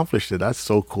actually accomplished it. That's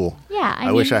so cool. Yeah.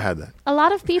 I wish I had that. A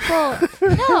lot of people...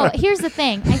 No, here's the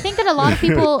thing. I think that a lot of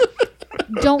people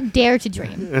don't dare to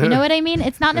dream. You know what I mean?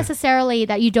 It's not necessarily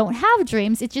that you don't have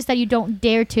dreams. It's just that you don't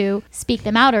dare to speak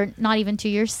them out, or not even to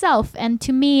yourself. And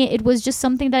to me, it was just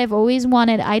something that I've always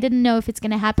wanted. I didn't know if it's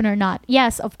going to happen or not.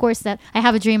 Yes, of course, that I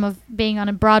have a dream of being on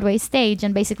a Broadway stage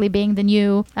and basically being the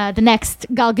next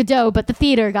Gal Gadot, but the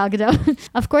theater Gal Gadot.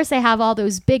 Of course, I have all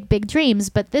those big dreams,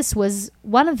 but this was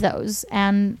one of those,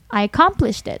 and I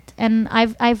accomplished it. And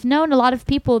I've known a lot of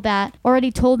people that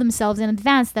already told themselves in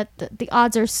advance that the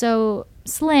odds are so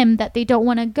slim that they don't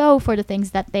want to go for the things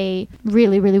that they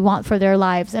really, really want for their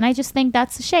lives. And I just think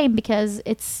that's a shame, because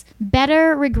it's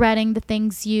better regretting the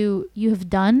things you have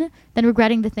done than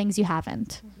regretting the things you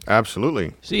haven't.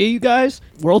 Absolutely. See, you guys,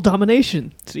 world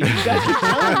domination. See, you guys keep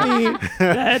telling me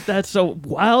that's a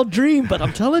wild dream, but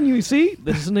I'm telling you, see,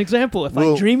 this is an example. If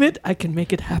I dream it, I can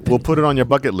make it happen. We'll put it on your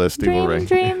bucket list, Evil Ray.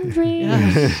 Dream.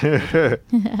 Yes.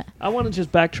 I want to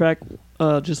just backtrack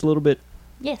just a little bit.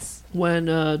 Yes. When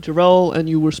Jarrell and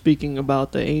you were speaking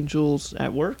about the angels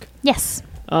at work, Yes.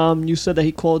 you said that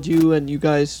he called you and you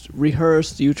guys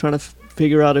rehearsed. You were trying to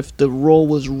figure out if the role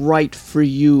was right for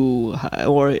you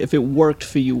or if it worked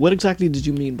for you. What exactly did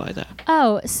you mean by that?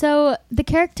 Oh, so the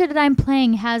character that I'm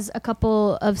playing has a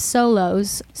couple of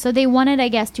solos. So they wanted, I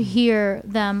guess, to hear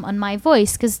them on my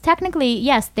voice. Because technically,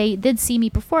 yes, they did see me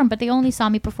perform, but they only saw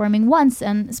me performing once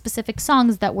and specific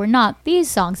songs that were not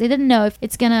these songs. They didn't know if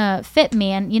it's going to fit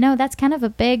me. And, that's kind of a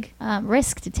big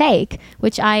risk to take,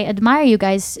 which I admire you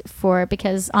guys for,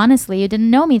 because honestly, you didn't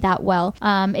know me that well.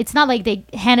 It's not like they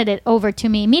handed it over to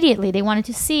me immediately. They wanted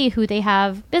to see who they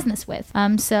have business with.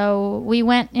 So we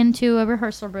went into a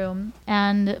rehearsal room,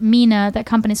 and Mina, the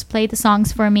accompanist, played the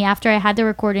songs for me after I had the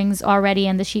recordings already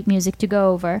and the sheet music to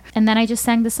go over. And then I just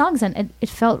sang the songs, and it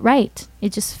felt right.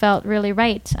 It just felt really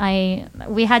right.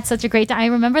 We had such a great time. I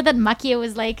remember that Makia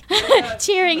was like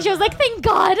cheering. She was like, thank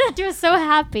God. She was so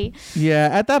happy. Yeah,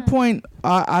 at that point,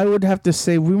 I would have to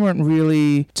say we weren't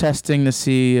really testing to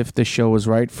see if the show was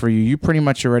right for you. You pretty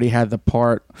much already had the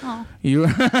part. Oh.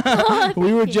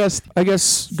 We were just, I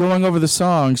guess, going over the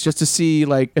songs just to see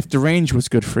like if the range was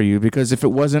good for you, because if it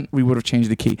wasn't, we would have changed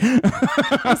the key. See,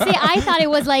 I thought it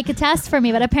was like a test for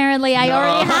me, but apparently I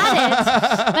already had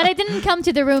it. But I didn't come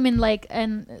to the room in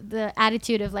the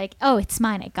attitude of like, oh, it's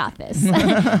mine, I got this.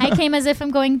 I came as if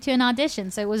I'm going to an audition,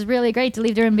 so it was really great to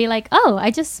leave there and be like, oh, I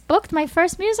just booked my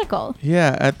first musical.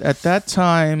 Yeah, at that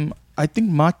time, I think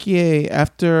Makie,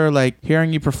 after like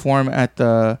hearing you perform at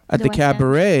the West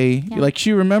cabaret, Yeah. like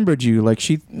she remembered you. Like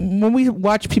when we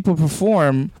watch people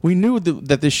perform, we knew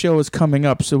that this show was coming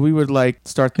up, so we would like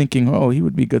start thinking, oh, he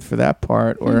would be good for that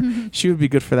part, or she would be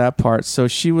good for that part. So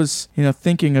she was,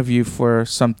 thinking of you for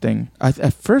something.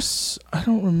 At first, I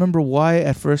don't remember why.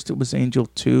 At first, it was Angel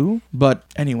 2, but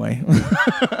anyway.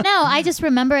 No, I just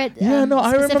remember it. Yeah, no,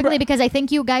 I specifically remember because I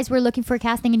think you guys were looking for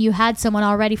casting and you had someone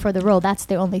already for the role. That's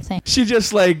the only thing. She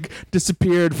just like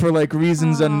disappeared for like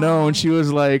reasons unknown. She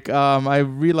was like, I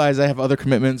realize I have other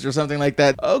commitments or something like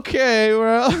that. Okay,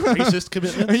 well, Racist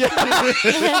commitment. yeah,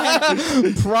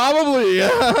 probably.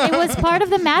 It was part of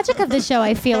the magic of the show,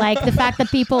 I feel like. The fact that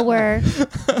people were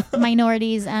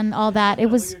minorities and all that. It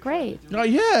was great. Oh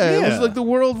yeah, it was Yeah. like the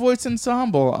World Voice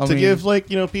Ensemble. I To mean,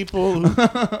 give people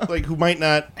who might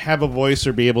not have a voice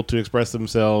or be able to express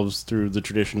themselves through the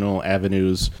traditional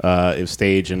avenues of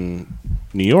stage and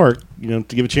New York, to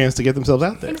give a chance to get themselves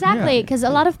out there. Exactly, because a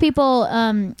lot of people,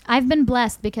 I've been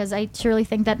blessed because I truly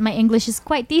think that my English is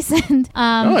quite decent.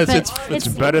 It's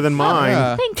better than mine.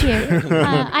 Yeah. Thank you.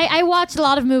 I watched a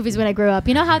lot of movies when I grew up.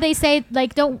 You know how they say,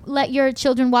 like, don't let your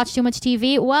children watch too much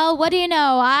TV? Well, what do you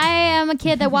know? I am a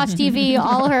kid that watched TV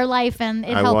all her life, and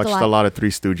it I helped watched a lot. a lot of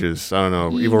Three Stooges. I don't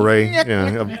know, Evil Ray.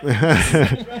 Yeah.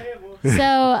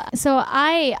 So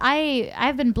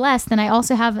I've been blessed, and I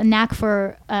also have a knack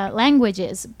for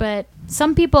languages. But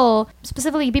some people,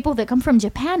 specifically people that come from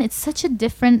Japan, it's such a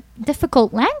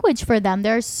difficult language for them.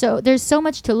 There's so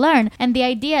much to learn, and the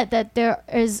idea that there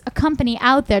is a company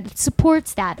out there that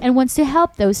supports that and wants to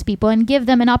help those people and give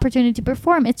them an opportunity to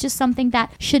perform, it's just something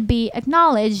that should be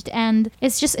acknowledged, and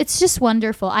it's just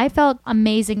wonderful. I felt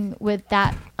amazing with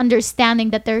that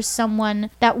understanding that there's someone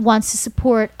that wants to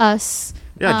support us.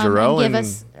 Yeah, Jarrell and give and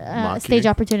us Maki. stage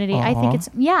opportunity. I think it's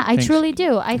I Thanks. truly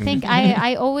do. I think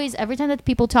I always, every time that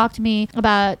people talk to me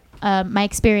about my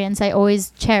experience, I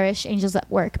always cherish Angels at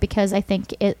Work because I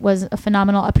think it was a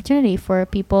phenomenal opportunity for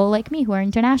people like me who are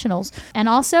internationals. And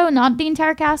also, not the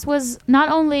entire cast was not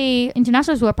only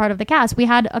internationals who are part of the cast. We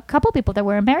had a couple people that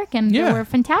were American. Yeah. They were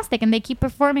fantastic, and they keep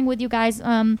performing with you guys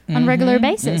on regular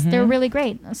basis. They're really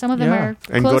great. Some of them Yeah. are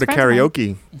And close go to friends of mine.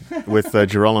 karaoke with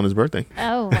Jarrell on his birthday.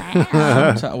 Oh,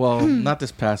 wow. Well, not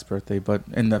this past birthday, but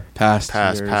in the past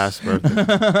years. Past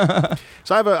birthday.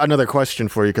 So I have another question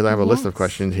for you because I have a list of Yes.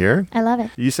 questions here. I love it.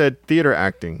 You said theater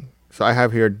acting. So I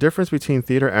have here difference between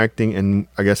theater acting and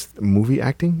I guess movie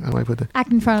acting. How do I put that?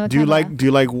 Act in front of the Do you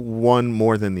camera. like one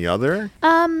more than the other?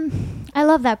 I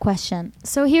love that question.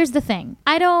 So here's the thing.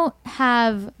 I don't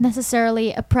have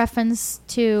necessarily a preference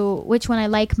to which one I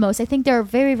like most. I think they're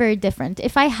very, very different.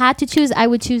 If I had to choose, I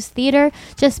would choose theater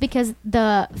just because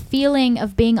the feeling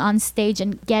of being on stage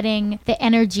and getting the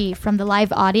energy from the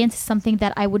live audience is something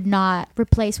that I would not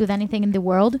replace with anything in the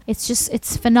world.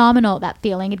 It's phenomenal, that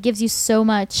feeling. It gives you so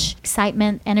much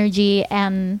excitement, energy,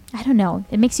 and I don't know,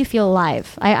 it makes you feel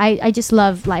alive. I just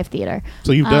love live theater.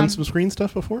 So you've done some screen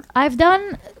stuff before? I've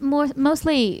done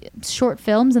mostly short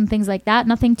films and things like that.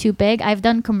 Nothing too big. I've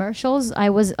done commercials. I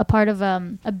was a part of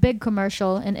a big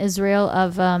commercial in Israel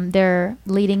of their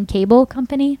leading cable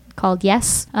company called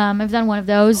Yes. I've done one of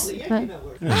those.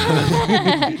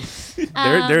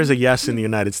 There's a Yes in the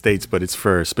United States, but it's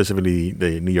for specifically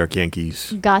the New York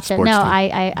Yankees. Gotcha. sports No,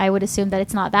 team. I would assume that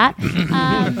it's not that.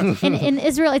 In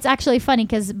Israel, it's actually funny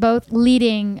because both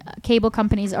leading cable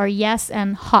companies are Yes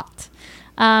and Hot.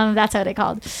 That's how they're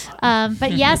called.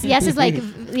 But Yes is like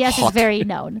Yes is very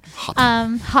known.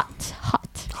 Hot.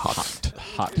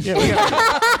 Yeah, we got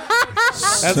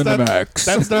Cinemax.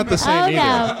 that's not the same Oh either.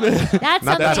 no, that's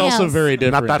something That's also else. very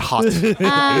different. Not that hot.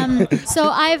 So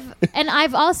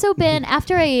I've also been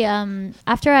after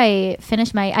I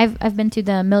finished I've been to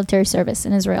the military service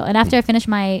in Israel, and after I finished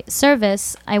my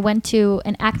service, I went to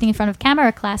an acting in front of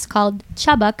camera class called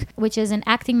Chabak, which is an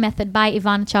acting method by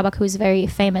Ivana Chabak, who's very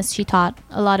famous. She taught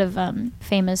a lot of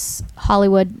famous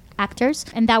Hollywood actors,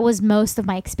 and that was most of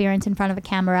my experience in front of a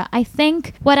camera. I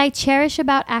think what I cherish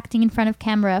about acting in front of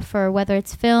camera, for whether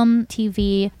it's film,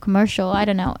 TV, commercial, I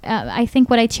don't know, I think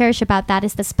what I cherish about that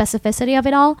is the specificity of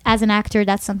it all. As an actor,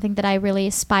 that's something that I really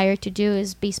aspire to do,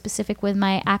 is be specific with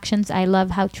my actions. I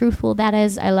love how truthful that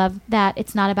is. I love that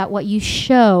it's not about what you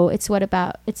show, it's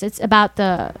about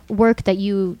the work that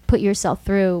you put yourself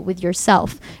through with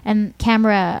yourself. And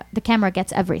the camera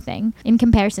gets everything. In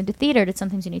comparison to theater, that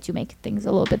sometimes you need to make things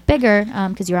a little bit bigger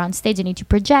because you're on stage and need to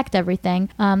project everything.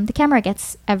 The camera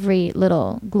gets every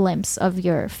little glimpse of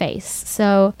your face.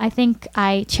 So I think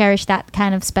I cherish that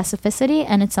kind of specificity,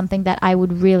 and it's something that I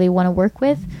would really want to work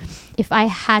with. If I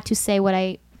had to say what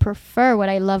I prefer, what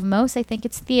I love most, I think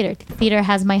it's theater. Theater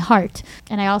has my heart.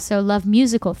 And I also love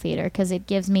musical theater because it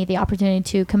gives me the opportunity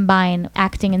to combine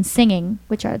acting and singing,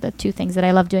 which are the two things that I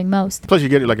love doing most. Plus, you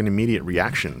get like an immediate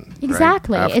reaction.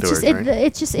 Exactly. Right?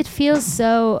 It feels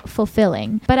so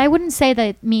fulfilling. But I wouldn't say that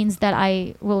it means that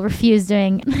I will refuse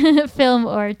doing film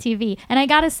or TV. And I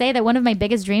gotta say that one of my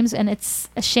biggest dreams, and it's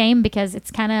a shame because it's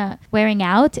kind of wearing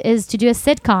out, is to do a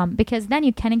sitcom, because then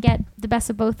you kind of get the best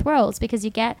of both worlds, because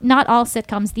you get, not all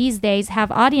sitcoms these days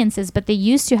have audiences, but they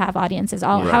used to have audiences.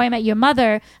 Right. How I Met Your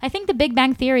Mother. I think The Big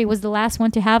Bang Theory was the last one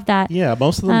to have that. Yeah,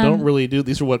 most of them don't really do.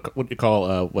 These are what you call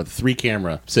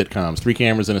 3-camera sitcoms. 3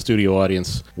 cameras in a studio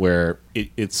audience where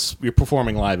it's you're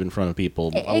performing live in front of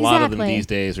people. A lot of them Exactly. these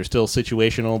days are still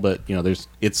situational, but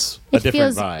it's a different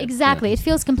feels, vibe. Exactly. Yeah. It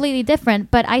feels completely different,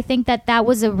 but I think that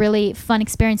was a really fun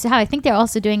experience to have. I think they're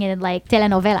also doing it in like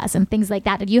telenovelas and things like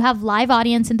that. And you have live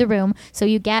audience in the room, so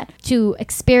you get to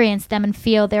experience them and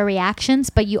feel video their reactions,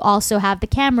 but you also have the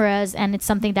cameras, and it's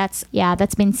something that's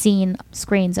been seen,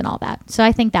 screens and all that. So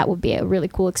I think that would be a really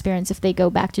cool experience if they go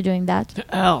back to doing that.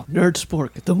 Al, Nerd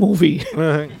Sport, the movie.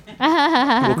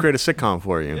 We'll create a sitcom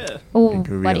for you. Oh, It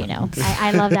could be what a- do you know?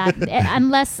 I love that.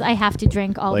 Unless I have to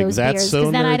drink all Like, those that's beers, so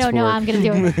because then I Nerd don't know how I'm Sport.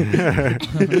 going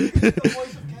to do it.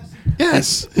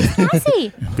 Yes.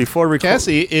 Cassie. Before we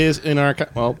Cassie is in our.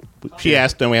 Well, she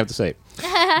asked, and we have to say it.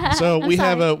 So we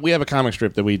have sorry. a comic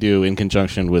strip that we do in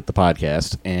conjunction with the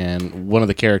podcast, and one of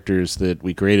the characters that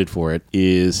we created for it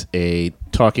is a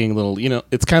talking little.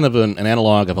 It's kind of an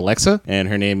analog of Alexa, and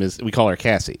her name is. We call her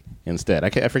Cassie instead.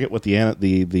 I forget what the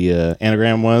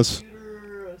anagram was.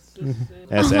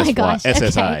 Oh my gosh,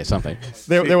 SSI okay. something.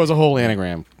 There was a whole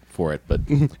anagram for it, but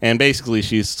and basically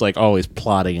she's like always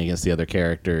plotting against the other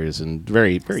characters and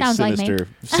very Sounds like me. sinister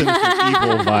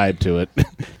evil vibe to it.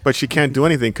 But she can't do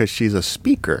anything because she's a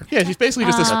speaker. Yeah, she's basically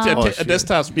just Oh, a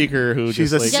desktop speaker who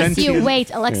She's just a like, Just you Sentient.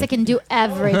 wait. Alexa can do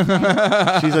everything.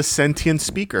 She's a sentient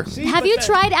speaker. Have you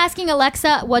tried asking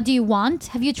Alexa, what do you want?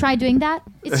 Have you tried doing that?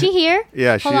 Is she here?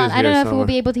 Yeah, she Hold on. is I don't here know if we'll somewhere.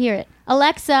 be able to hear it.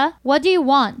 Alexa, what do you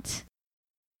want?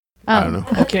 I don't know.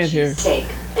 I can't hear. Steak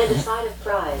and a side of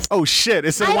fries. Oh shit!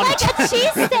 It's in I one. like a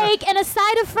cheesesteak and a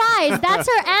side of fries. That's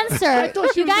her answer.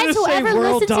 You guys, whoever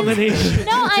world listens domination. to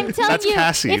No, I'm telling That's you,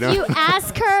 Cassie, if no? you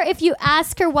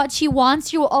ask her what she wants,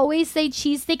 she will always say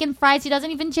cheesesteak and fries. She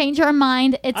doesn't even change her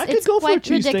mind. It's I could it's go for a quite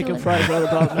cheesesteak and ridiculous. fries right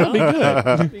about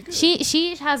now.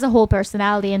 She has a whole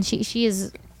personality, and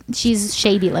she's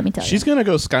shady. Let me tell she's you. gonna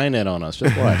go Skynet on us.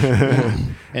 Just watch.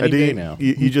 Any Adi, day now.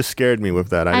 You just scared me with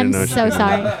that. I I'm didn't know. so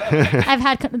sorry. I've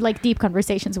had deep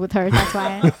conversations with her. That's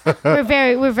why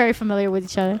we're very familiar with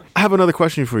each other. I have another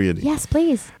question for you, Adi. Yes,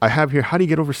 please. I have here. How do you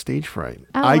get over stage fright?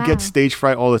 Oh, I wow. get stage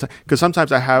fright all the time because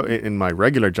sometimes I have in my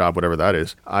regular job, whatever that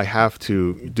is, I have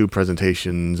to do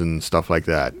presentations and stuff like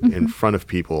that Mm-hmm. in front of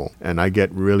people, and I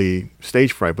get really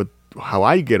stage fright. But how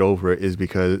I get over it is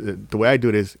because the way I do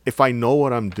it is if I know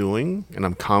what I'm doing and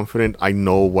I'm confident, I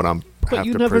know what I'm. But have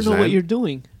you to never present. know what you're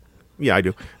doing. Yeah, I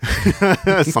do.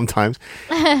 Sometimes.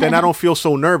 Then I don't feel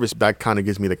so nervous. That kind of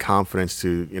gives me the confidence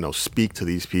to, speak to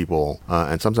these people.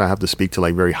 And sometimes I have to speak to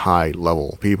like very high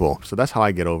level people. So that's how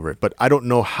I get over it. But I don't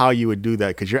know how you would do that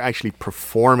because you're actually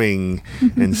performing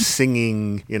and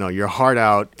singing, your heart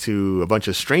out to a bunch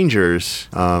of strangers.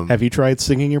 Have you tried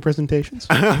singing your presentations?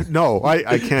 No,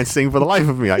 I can't sing for the life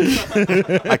of me.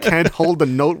 I can't hold a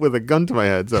note with a gun to my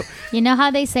head. So, You know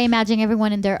how they say imagine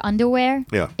everyone in their underwear?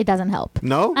 yeah. It doesn't help.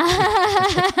 No?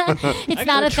 It's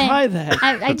not a thing. Try that.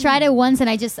 I tried it once and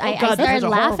I God, started that's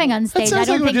laughing horrible. on That stage. I sounds like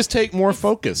don't it would think just take more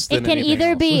focus. it Than can anything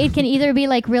either else. be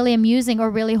like really amusing or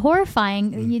really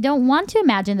horrifying. You don't want to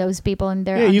imagine those people in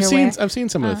their Yeah, underwear. I've seen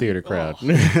some of the theater crowd.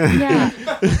 Yeah.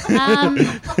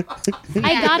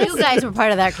 I Yeah, got you guys were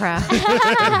part of that crowd.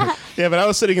 Yeah, but I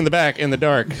was sitting in the back in the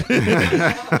dark,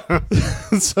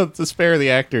 so to spare the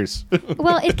actors.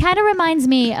 Well, it kind of reminds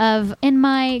me of in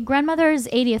my grandmother's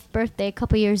 80th birthday a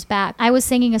couple years back. I was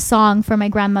singing a song for my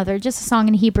grandmother, just a song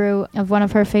in Hebrew of one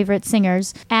of her favorite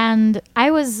singers. And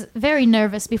I was very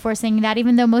nervous before singing that,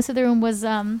 even though most of the room was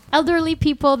elderly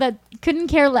people that couldn't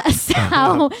care less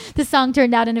how the song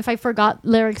turned out and if I forgot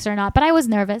lyrics or not. But I was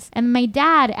nervous. And my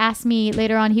dad asked me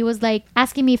later on, he was like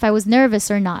asking me if I was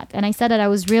nervous or not. And I said that I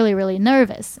was really, really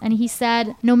nervous. And he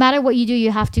said, no matter what you do,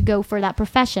 you have to go for that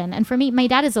profession. And for me, my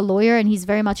dad is a lawyer and he's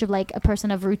very much of like a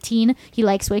person of routine. He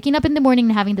likes waking up in the morning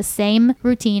and having the same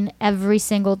routine every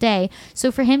single day.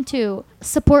 So for him to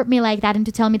support me like that and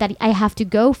to tell me that I have to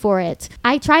go for it,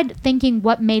 I tried thinking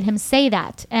what made him say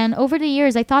that. And over the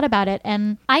years, I thought about it.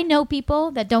 And I know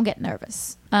people that don't get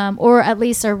nervous. Or at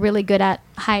least are really good at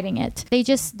hiding it.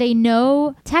 They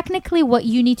know technically what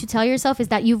you need to tell yourself is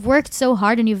that you've worked so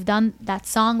hard and you've done that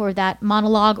song or that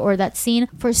monologue or that scene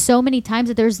for so many times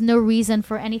that there's no reason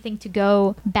for anything to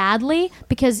go badly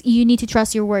because you need to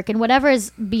trust your work. And whatever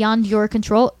is beyond your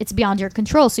control, it's beyond your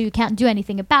control. So you can't do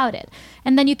anything about it.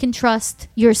 And then you can trust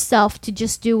yourself to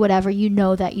just do whatever you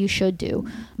know that you should do.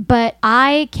 But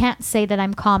I can't say that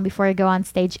I'm calm before I go on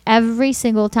stage. Every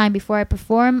single time before I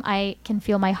perform, I can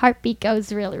feel my heartbeat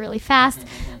goes really, really fast.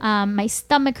 My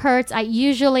stomach hurts.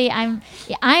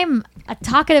 I'm a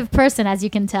talkative person, as you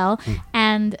can tell,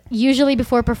 and usually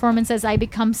before performances, I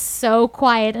become so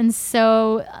quiet and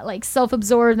so like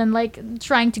self-absorbed and like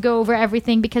trying to go over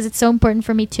everything because it's so important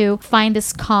for me to find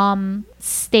this calm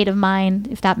state of mind,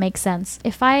 if that makes sense.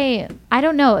 If I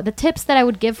don't know, the tips that I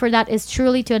would give for that is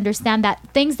truly to understand that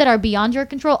things that are beyond your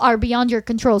control are beyond your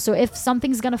control. So if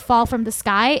something's gonna fall from the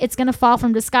sky, it's gonna fall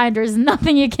from the sky and there's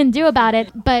nothing you can do about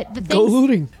it. But the Go things,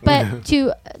 looting. but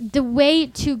the way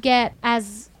to get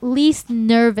as least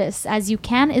nervous as you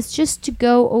can is just to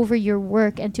go over your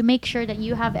work and to make sure that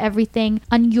you have everything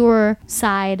on your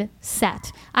side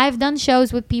set. I've done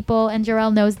shows with people, and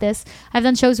Jarrell knows this, I've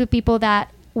done shows with people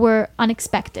that were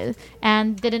unexpected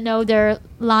and didn't know their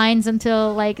lines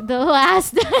until like the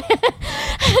last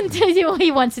until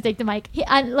he wants to take the mic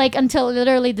until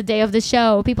literally the day of the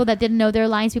show. People that didn't know their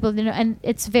lines, people didn't know, and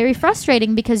it's very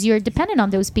frustrating because you're dependent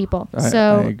on those people. I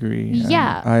agree.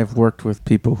 Yeah, I've worked with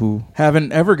people who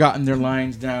haven't ever gotten their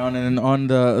lines down, and on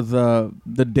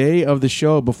the day of the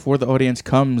show before the audience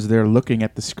comes, they're looking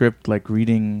at the script like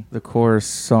reading the chorus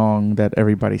song that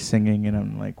everybody's singing, and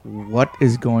I'm like, what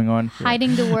is going on here?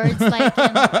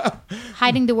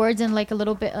 hiding the words in like a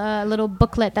little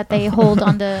booklet that they hold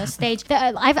on the stage.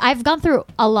 I've gone through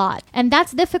a lot, and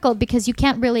that's difficult because you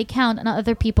can't really count on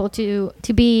other people to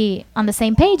be on the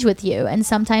same page with you, and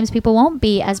sometimes people won't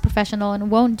be as professional and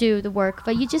won't do the work,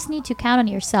 but you just need to count on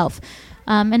yourself.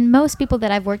 And most people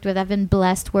that I've worked with, I've been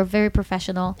blessed, were very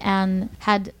professional and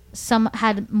some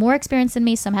had more experience than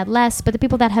me, some had less, but the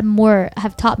people that had more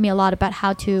have taught me a lot about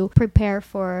how to prepare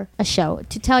for a show.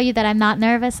 To tell you that I'm not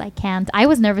nervous, I can't. I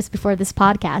was nervous before this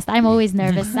podcast. I'm always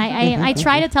nervous. I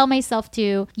try to tell myself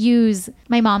to use,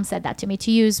 my mom said that to me, to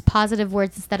use positive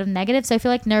words instead of negative. So I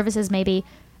feel like nervous is maybe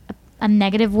a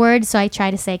negative word, so I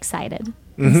try to say excited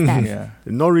instead. Yeah.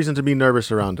 No reason to be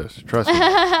nervous around us. Trust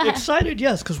me. Excited,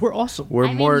 yes, because we're awesome.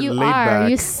 We're more you laid are.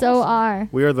 back. You so are.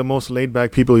 We are the most laid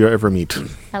back people you'll ever meet.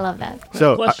 I love that.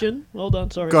 So, Question. Hold on,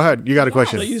 sorry. go ahead. You got a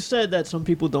question. So you said that some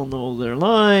people don't know their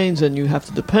lines and you have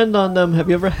to depend on them. Have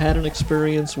you ever had an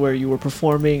experience where you were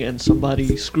performing and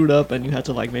somebody screwed up and you had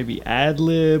to like maybe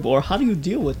ad-lib, or how do you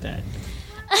deal with that?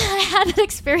 I had an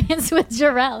experience with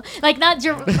Jarrell. Like, not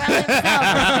Jarrell himself.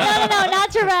 No,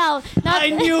 not Jarrell. I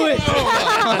knew it.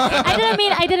 I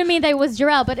didn't mean that it was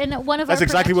Jarrell, but in one of That's our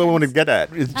exactly what we want to get at.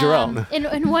 It's Jarrell.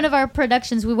 In one of our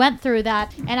productions, we went through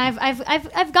that, and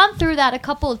I've gone through that a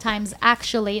couple of times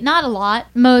actually, not a lot.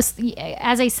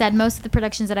 As I said, most of the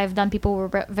productions that I've done, people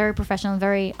were very professional, and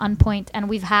very on point, and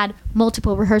we've had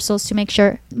multiple rehearsals to make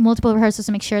sure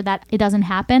that it doesn't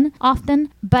happen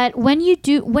often. But when you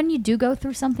do go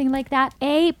through something like that,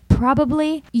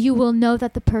 probably you will know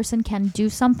that the person can do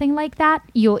something like that.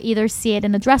 You'll either see it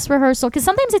in a dress rehearsal, because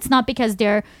sometimes it's not because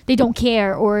they don't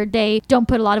care or they don't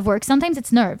put a lot of work. Sometimes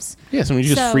it's nerves. Yeah, sometimes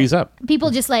you just freeze up. People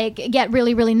just like get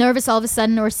really, really nervous all of a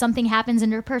sudden, or something happens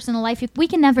in their personal life. We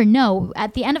can never know.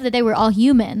 At the end of the day, we're all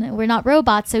human. We're not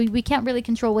robots, so we can't really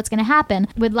control what's going to happen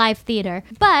with live theater.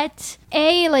 But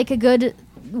a good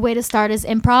way to start is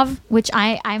improv, which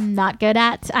I'm not good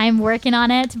at. I'm working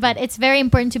on it, but it's very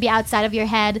important to be outside of your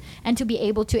head and to be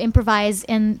able to improvise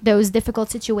in those difficult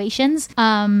situations.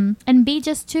 And B,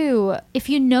 just to, if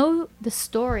you know the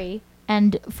story,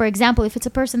 and for example, if it's a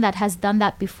person that has done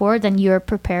that before, then you're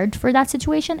prepared for that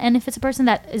situation. And if it's a person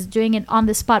that is doing it on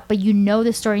the spot, but you know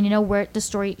the story and you know where the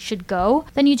story should go,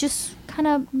 then you just kind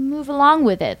of move along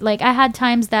with it. Like, I had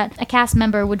times that a cast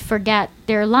member would forget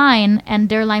their line, and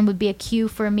their line would be a cue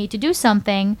for me to do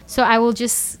something. So I will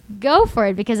just go for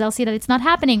it because I'll see that it's not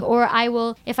happening. Or I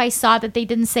will, if I saw that they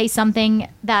didn't say something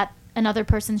that another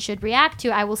person should react to,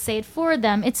 I will say it for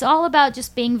them. It's all about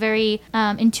just being very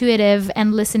intuitive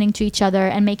and listening to each other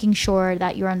and making sure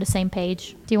that you're on the same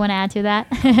page. Do you want to add to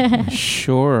that?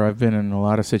 Sure. I've been in a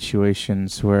lot of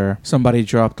situations where somebody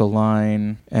dropped a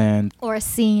line and or a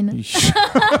scene. and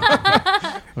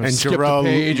Jarrell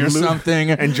page or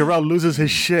something. And Jarrell loses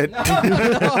his shit.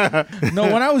 No,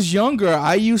 when I was younger,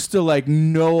 I used to like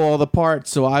know all the parts,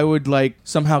 so I would like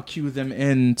somehow cue them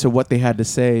in to what they had to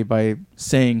say by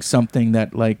saying something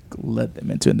that like led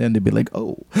them into it, and then they'd be like,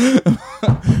 "Oh,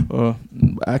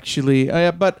 actually."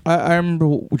 But I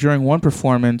remember during one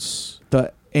performance,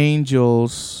 the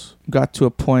Angels got to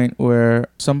a point where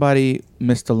somebody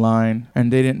missed a line,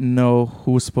 and they didn't know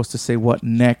who was supposed to say what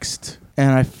next.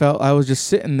 And I was just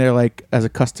sitting there like as a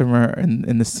customer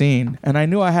in the scene, and I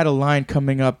knew I had a line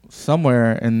coming up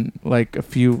somewhere in like a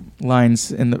few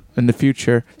lines in the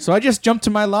future. So I just jumped to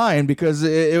my line because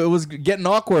it was getting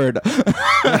awkward.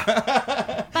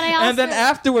 And then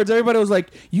afterwards, everybody was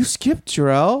like, "You skipped,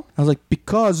 Jarrell." I was like,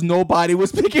 "Because nobody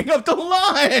was picking up the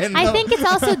line." I think it's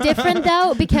also different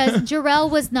though, because Jarrell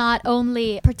was not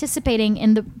only participating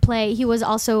in the play, he was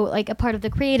also like a part of the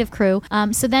creative crew.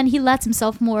 So then he lets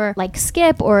himself more like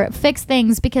skip or fix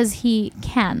things because he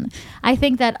can. I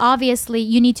think that obviously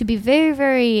you need to be very,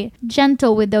 very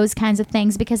gentle with those kinds of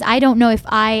things, because I don't know if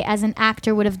I, as an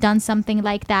actor, would have done something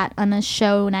like that on a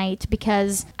show night,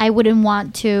 because I wouldn't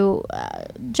want to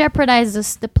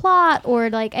jeopardizes the plot, or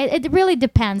like it really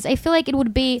depends. I feel like it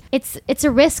would be it's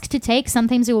a risk to take.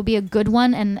 Sometimes it will be a good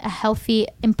one and a healthy,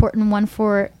 important one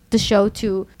for the show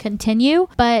to continue,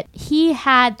 but he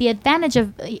had the advantage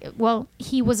of, well,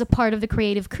 he was a part of the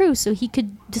creative crew, so he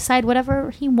could decide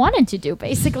whatever he wanted to do,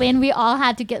 basically, and we all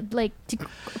had to get like to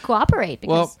cooperate. Because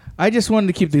Well, I just wanted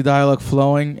to keep the dialogue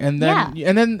flowing, and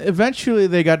then eventually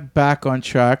they got back on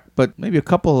track, but maybe a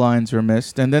couple lines were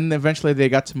missed, and then eventually they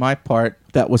got to my part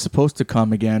that was supposed to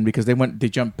come again because they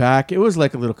jumped back. It was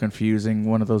like a little confusing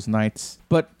one of those nights,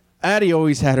 but Addie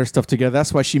always had her stuff together.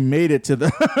 That's why she made it to the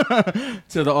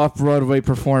to the off-Broadway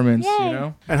performance. Yay. You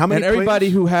know, And how many everybody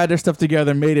plays? who had their stuff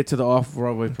together made it to the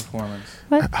off-Broadway performance.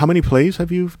 How many plays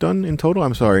have you done in total?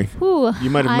 I'm sorry. Ooh, You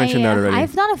might have mentioned that already.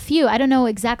 I've done a few. I don't know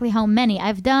exactly how many.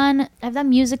 I've done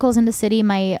musicals in the city.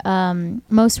 My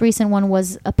most recent one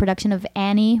was a production of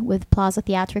Annie with Plaza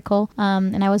Theatrical,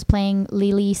 and I was playing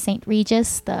Lily St.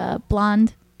 Regis, the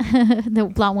blonde. The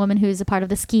blonde woman who's a part of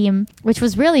the scheme, which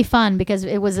was really fun because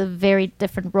it was a very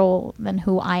different role than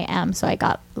who I am. So I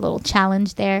got a little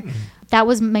challenge there. That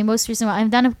was my most recent one. I've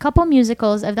done a couple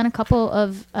musicals. I've done a couple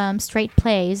of straight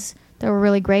plays that were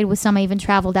really great. With some I even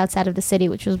traveled outside of the city,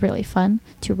 which was really fun.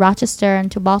 To Rochester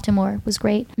and to Baltimore. It was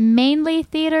great. Mainly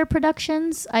theater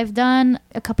productions. I've done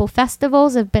a couple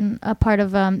festivals. I've been a part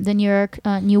of the New York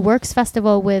New Works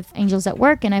Festival with Angels at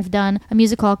Work, and I've done a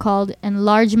musical called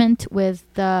Enlargement with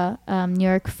the New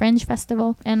York Fringe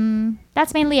Festival. And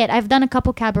that's mainly it. I've done a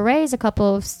couple cabarets, a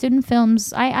couple of student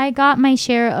films. I got my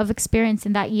share of experience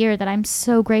in that year that I'm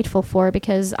so grateful for,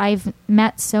 because I've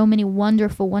met so many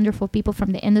wonderful, wonderful people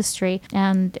from the industry,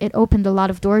 and it opened a lot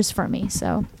of doors for me.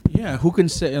 So Yeah, who can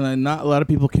say? And not a lot of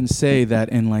people can say that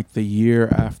in like the year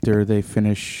after they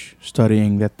finish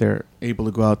studying, that they're able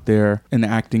to go out there in the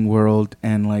acting world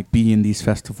and like be in these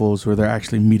festivals where they're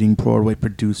actually meeting Broadway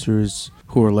producers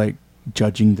who are like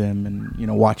judging them and, you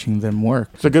know, watching them work.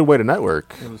 It's a good way to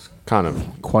network. It was kind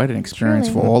of Quite an experience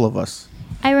Truly. for all of us.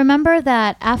 I remember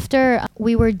that after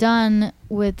we were done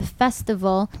with the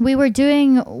festival, we were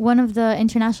doing one of the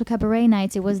international cabaret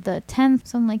nights. It was the 10th,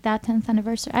 something like that, 10th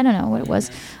anniversary. I don't know what it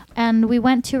was. And we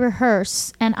went to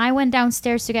rehearse, and I went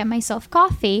downstairs to get myself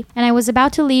coffee, and I was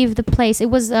about to leave the place. It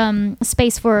was a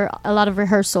space for a lot of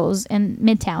rehearsals in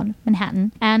Midtown,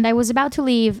 Manhattan. And I was about to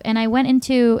leave, and I went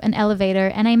into an elevator,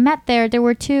 and I met there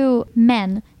were two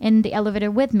men in the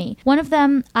elevator with me. One of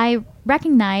them I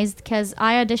recognized because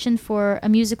I auditioned for a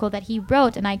musical that he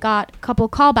wrote, and I got a couple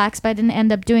callbacks, but I didn't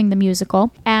end up doing the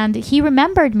musical. And he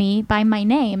remembered me by my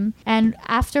name, and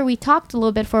after we talked a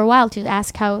little bit for a while to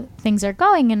ask how things are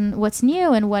going and what's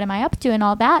new and what am I up to and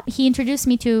all that, he introduced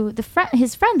me to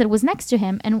his friend that was next to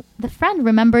him, and the friend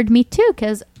remembered me too,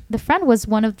 because the friend was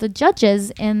one of the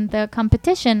judges in the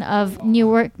competition of New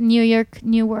York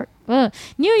New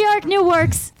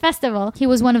Works Festival. He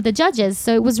was one of the judges.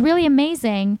 So it was really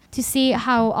amazing to see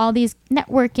how all these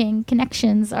networking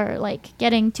connections are like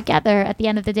getting together at the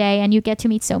end of the day, and you get to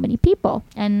meet so many people.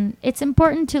 And it's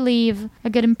important to leave a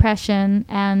good impression,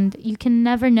 and you can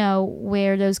never know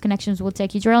where those connections will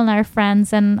take you. Jorel and I are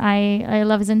friends, and I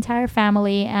love his entire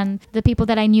family, and the people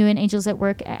that I knew in Angels at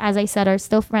Work, as I said, are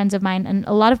still friends of mine. And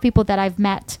a lot of people that I've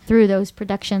met through those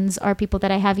productions are people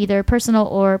that I have either personal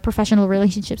or professional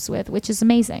relationships with, which is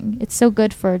amazing. It's so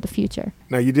good for the future.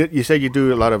 Now you said you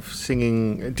do a lot of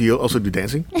singing. Do you also do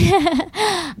dancing?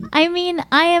 I mean,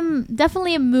 I am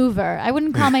definitely a mover. I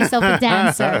wouldn't call myself a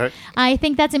dancer. I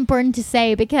think that's important to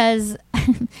say, because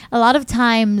a lot of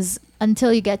times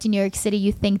until you get to New York City,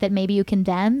 you think that maybe you can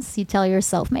dance. You tell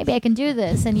yourself, maybe I can do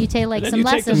this, and you take like Then some you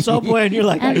take lessons. the subway and you're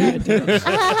like, I And can't do it.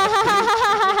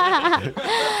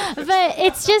 But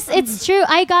it's true.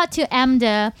 I got to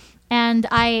EMDA, and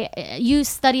you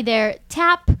study there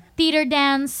tap, theater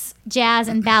dance, jazz,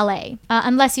 and ballet.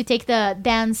 Unless you take the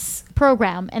dance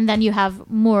program, and then you have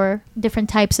more different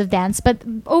types of dance. But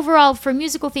overall, for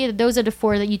musical theater, those are the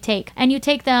four that you take. And you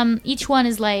take them, each one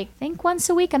is like, I think once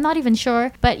a week, I'm not even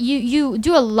sure. But you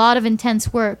do a lot of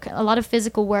intense work, a lot of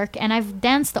physical work. And I've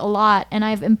danced a lot, and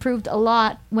I've improved a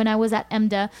lot when I was at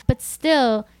EMDA. But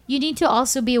still, you need to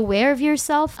also be aware of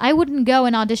yourself. I wouldn't go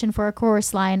and audition for a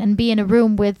chorus line and be in a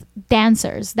room with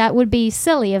dancers. That would be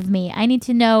silly of me. I need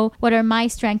to know what are my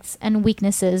strengths and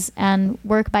weaknesses and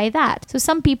work by that. So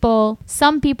some people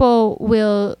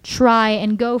will try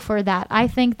and go for that. I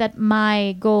think that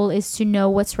my goal is to know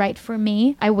what's right for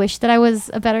me. I wish that I was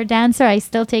a better dancer. I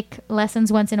still take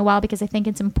lessons once in a while because I think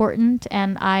it's important,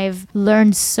 and I've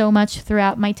learned so much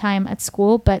throughout my time at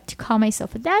school, but to call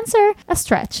myself a dancer, a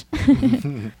stretch.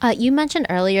 You mentioned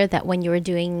earlier that when you were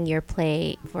doing your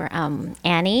play for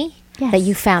Annie, Yes. that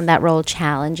you found that role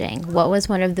challenging. What was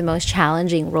one of the most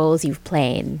challenging roles you've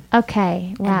played?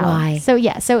 Okay. Wow. why? So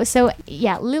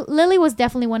Lily was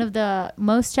definitely one of the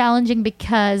most challenging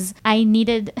because I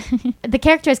needed the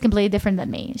character is completely different than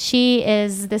me. She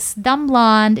is this dumb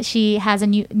blonde. She has a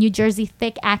New Jersey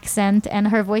thick accent, and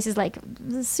her voice is like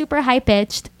super high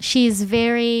pitched. She's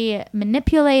very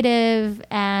manipulative,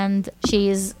 and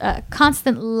she's a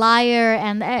constant liar.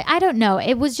 And I don't know.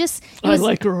 It was I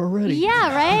like her already.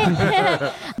 yeah,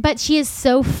 right? But she is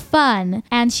so fun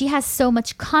and she has so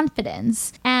much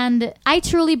confidence. And I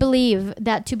truly believe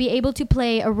that to be able to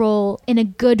play a role in a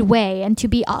good way and to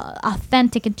be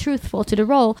authentic and truthful to the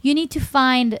role, you need to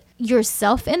find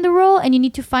yourself in the role and you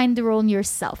need to find the role in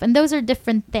yourself. And those are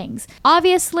different things.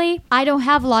 Obviously, I don't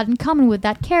have a lot in common with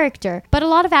that character, but a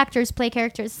lot of actors play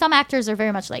characters. Some actors are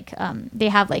very much like, they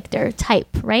have like their type,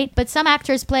 right? But some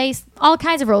actors play all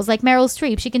kinds of roles, like Meryl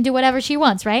Streep. She can do whatever she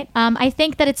wants, right? I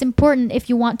think that it's important if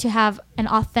you want to have an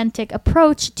authentic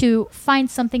approach to find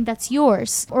something that's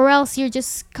yours, or else you're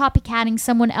just copycatting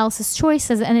someone else's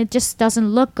choices and it just doesn't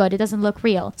look good. It doesn't look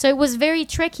real. So it was very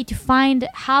tricky to find,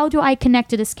 how do I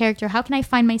connect to this character? How can I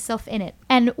find myself in it?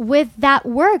 And with that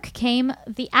work came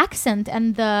the accent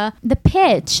and the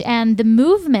pitch and the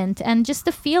movement and just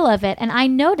the feel of it. And I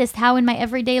noticed how in my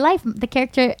everyday life the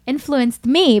character influenced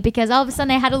me, because all of a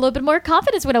sudden I had a little bit more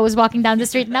confidence when I was walking down the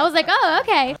street, and I was like, oh,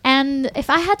 okay. And if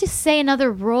I had to say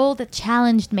another role that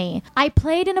challenged me, I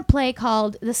played in a play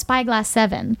called The Spyglass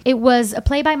 7. It was a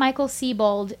play by Michael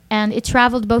Siebold, and it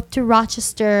traveled both to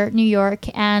Rochester, New York,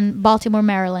 and Baltimore,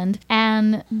 Maryland.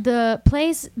 And the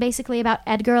play's basically about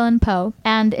Edgar Allan Poe,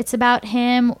 and it's about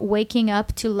him waking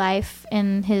up to life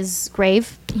in his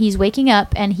grave. He's waking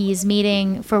up and he's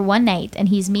meeting for one night, and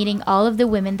he's meeting all of the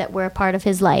women that were a part of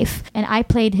his life. And I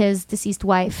played his deceased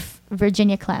wife,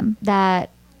 Virginia Clem,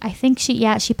 that I think she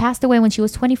passed away when she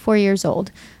was 24 years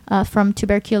old from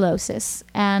tuberculosis.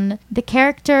 And the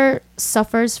character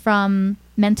suffers from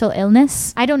mental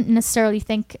illness. I don't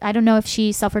know if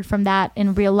she suffered from that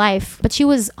in real life, but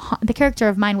the character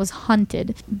of mine was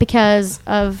haunted because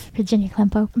of Virginia Clem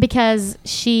Poe, because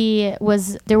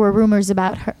there were rumors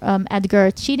about her, Edgar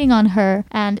cheating on her,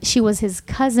 and she was his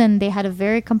cousin. They had a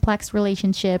very complex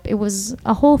relationship. It was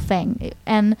a whole thing.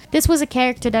 And this was a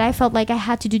character that I felt like I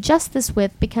had to do justice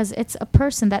with, because it's a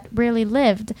person that really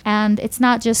lived, and it's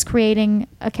not just creating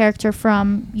a character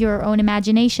from your own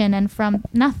imagination and from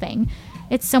nothing.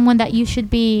 It's someone that you should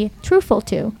be truthful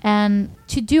to. And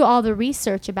to do all the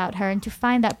research about her and to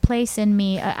find that place in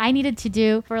me, I needed to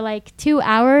do for like 2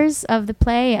 hours of the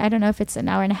play. I don't know if it's an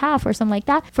hour and a half or something like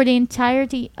that. For the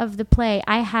entirety of the play,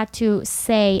 I had to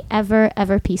say ever,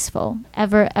 ever peaceful,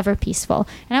 ever, ever peaceful.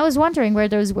 And I was wondering where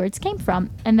those words came from.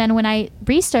 And then when I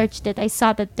researched it, I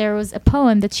saw that there was a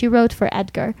poem that she wrote for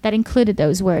Edgar that included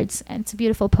those words. And it's a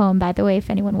beautiful poem, by the way, if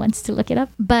anyone wants to look it up.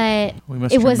 But we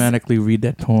must dramatically read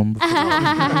that poem.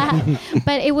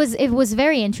 But it was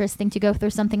very interesting to go through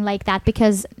something like that,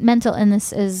 because mental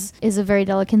illness is a very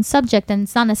delicate subject, and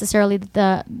it's not necessarily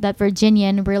that Virginia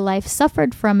in real life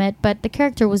suffered from it, but the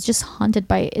character was just haunted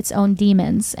by its own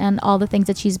demons and all the things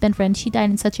that she's been through, and she died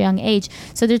in such a young age.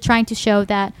 So they're trying to show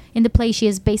that in the play she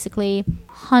is basically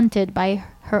haunted by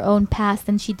her own past,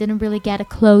 and she didn't really get a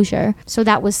closure. So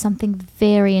that was something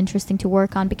very interesting to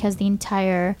work on, because the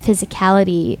entire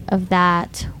physicality of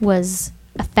that was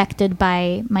affected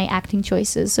by my acting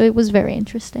choices. So it was very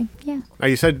interesting. Yeah. Now,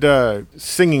 you said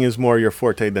singing is more your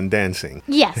forte than dancing.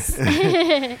 Yes.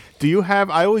 Do you have,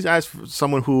 I always ask for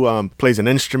someone who plays an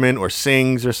instrument or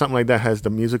sings or something like that, has the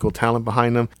musical talent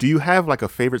behind them. Do you have like a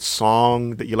favorite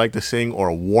song that you like to sing, or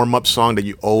a warm-up song that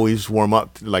you always warm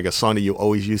up, like a song that you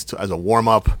always use to as a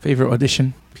warm-up? Favorite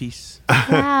audition piece?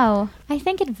 Wow. I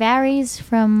think it varies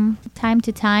from time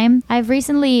to time. I've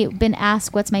recently been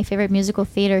asked what's my favorite musical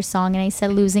theater song, and I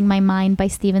said Losing My Mind by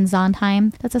Stephen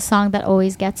Sondheim. That's a song that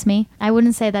always gets me. I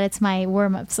wouldn't say that it's my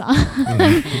warm-up song,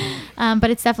 but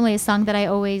it's definitely a song that I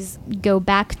always go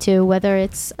back to, whether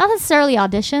it's not necessarily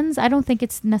auditions. I don't think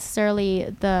it's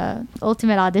necessarily the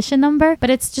ultimate audition number, but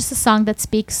it's just a song that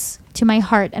speaks to my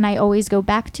heart and I always go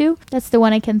back to. That's the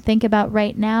one I can think about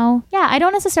right now. Yeah,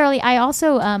 I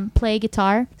also play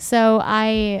guitar, so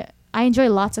I enjoy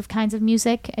lots of kinds of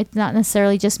music. It's not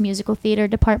necessarily just musical theater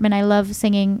department. I love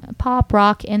singing pop,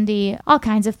 rock, indie, all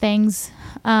kinds of things.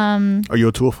 Are you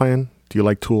a Tool fan? Do you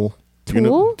like Tool?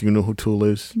 Tool? Do you know who Tool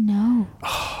is? No.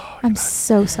 I'm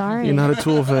so sorry. You're not a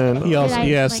Tool fan. He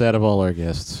asked that of all our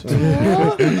guests.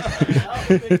 A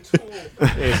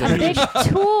big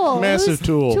Tool. Massive Who's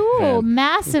Tool. Tool.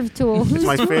 Massive Tool. It's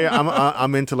my favorite.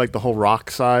 I'm into like the whole rock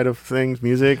side of things,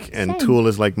 music, and Same. Tool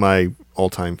is like my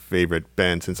all-time favorite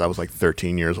band since I was like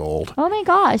 13 years old. Oh my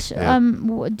gosh. Yeah.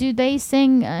 Do they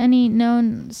sing any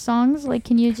known songs? Like,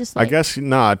 can you just I like... guess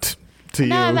not to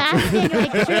No, you. I'm asking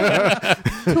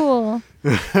like Tool.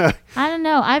 I don't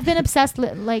know. I've been obsessed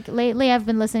like lately. I've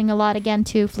been listening a lot again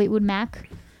to Fleetwood Mac.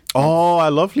 Oh, I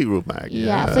love Fleetwood Mac.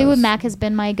 Yeah, Yes. Fleetwood Mac has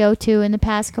been my go-to in the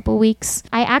past couple weeks.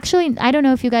 I don't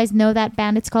know if you guys know that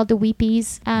band. It's called the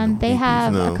Weepies, and they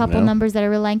have no. a couple No. numbers that I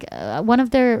really like. One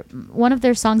of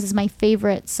their songs is my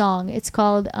favorite song. It's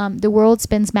called "The World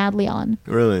Spins Madly On."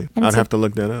 Really? And I'd it's have to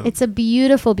look that up. It's a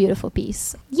beautiful, beautiful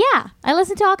piece. Yeah, I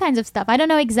listen to all kinds of stuff. I don't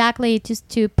know exactly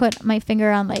to put my finger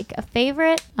on like a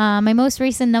favorite. My most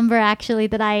recent number actually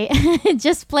that I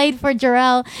just played for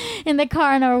Jarrell in the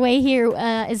car on our way here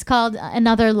is called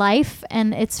Another Life,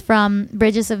 and it's from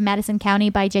Bridges of Madison County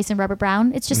by Jason Robert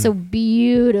Brown. It's just a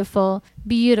beautiful,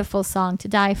 beautiful song to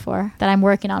die for that I'm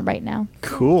working on right now.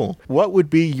 Cool. What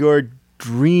would be your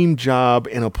dream job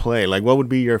in a play? Like, what would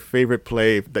be your favorite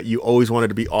play that you always wanted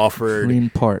to be offered?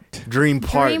 Green part. Dream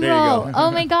part. Dream there role. you go.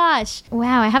 Oh my gosh.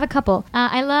 Wow, I have a couple.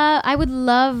 I would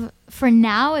love for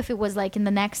now, if it was like in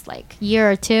the next like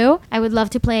year or two, I would love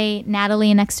to play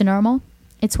Natalie in Next to Normal.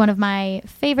 It's one of my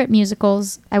favorite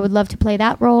musicals. I would love to play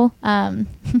that role. I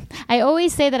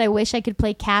always say that I wish I could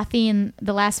play Kathy in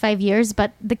the last 5 years,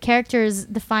 but the character is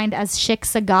defined as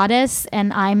Shik's goddess,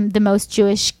 and I'm the most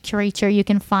Jewish creature you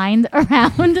can find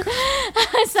around.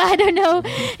 So I don't know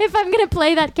if I'm going to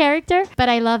play that character, but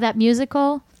I love that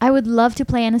musical. I would love to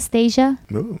play Anastasia.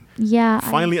 Ooh. Yeah.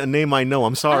 Finally, a name I know.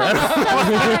 I'm sorry.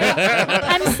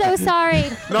 I'm so sorry.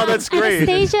 No, that's great.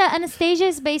 Anastasia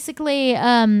is basically,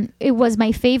 it was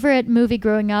my favorite movie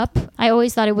growing up. I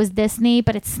always thought it was Disney,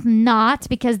 but it's not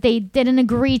because they didn't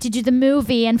agree to do the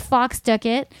movie and Fox took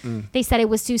it. They said it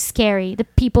was too scary. The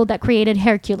people that created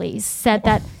Hercules said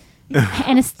that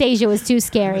Anastasia was too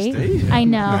scary. I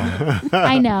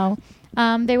know.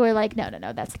 They were like, no,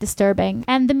 that's disturbing.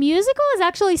 And the musical is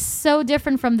actually so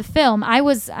different from the film.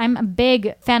 I'm a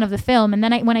big fan of the film. And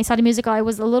then when I saw the musical, I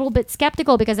was a little bit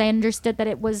skeptical because I understood that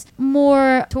it was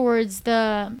more towards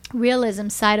the realism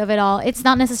side of it all. It's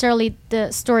not necessarily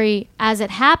the story as it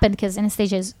happened because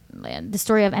the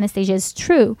story of Anastasia is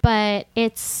true, but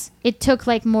it took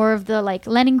like more of the like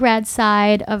Leningrad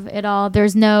side of it all.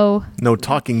 There's no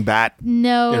talking bat in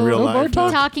no real life.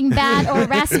 no. talking bat or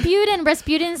Rasputin.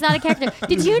 Rasputin is not a character.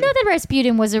 Did you know that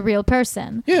Rasputin was a real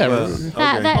person? Yeah.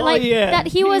 That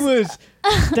he was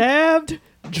stabbed,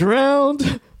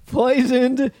 drowned,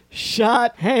 poisoned,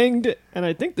 shot, hanged, and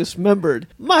I think dismembered.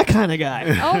 My kind of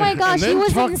guy. Oh my gosh, And then he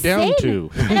was talked down insane.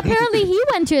 to. And apparently he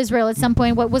went to Israel at some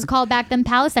point, what was called back then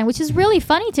Palestine, which is really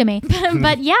funny to me.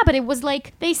 But it was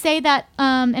like, they say that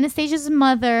Anastasia's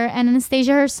mother and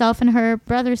Anastasia herself and her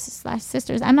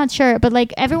brothers/sisters, I'm not sure, but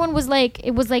like everyone was like,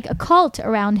 it was like a cult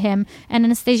around him, and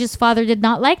Anastasia's father did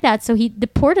not like that, so he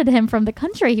deported him from the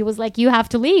country. He was like, you have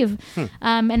to leave.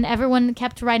 And everyone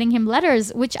kept writing him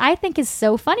letters, which I think is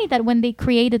so funny that when they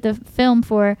created the film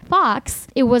for Fox,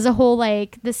 it was a whole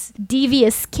like this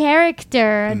devious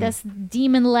character, this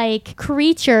demon-like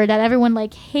creature that everyone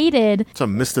like hated.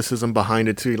 Some mysticism behind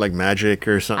it too, like magic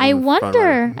or something. I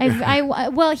wonder.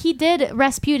 Fun. Well, he did.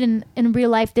 Rasputin in real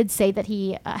life did say that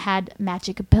he had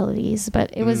magic abilities,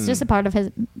 but it was just a part of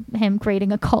him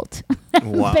creating a cult.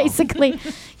 Wow. Basically,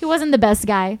 he wasn't the best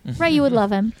guy. Right? You would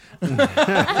love him. Like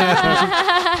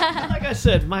I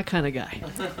said, my kind of guy.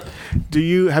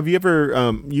 Have you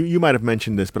ever, you might have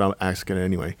mentioned this, but I'll ask it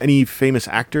anyway. Any famous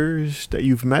actors that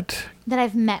you've met That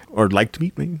I've met. or like to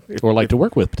meet, maybe? Or like to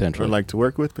work with, potentially. Or like to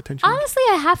work with, potentially? Honestly,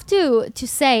 I have to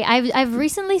say I've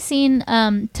recently seen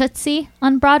Tootsie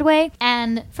on Broadway,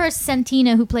 and first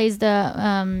Santino, who plays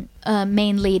the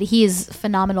main lead, he is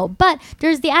phenomenal. But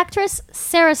there's the actress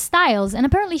Sarah Stiles, and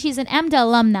apparently she's an AMDA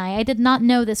alumni. I did not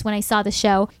know this when I saw the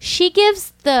show. She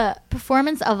gives the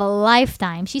performance of a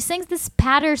lifetime. She sings this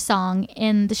patter song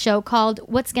in the show called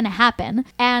What's Gonna Happen,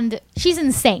 and she's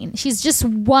insane. She's just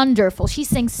wonderful. She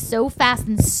sings so fast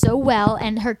and so well,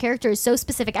 and her character is so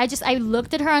specific. I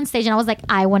looked at her on stage and I was like,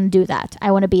 I want to do that.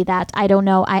 I want to be that. I don't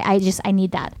know. I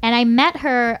need that. And I met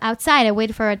her outside. I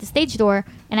waited for her at the stage door,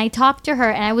 and I talked to her,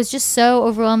 and I was just so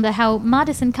overwhelmed at how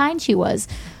modest and kind she was.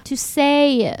 To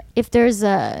say if there's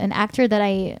an actor that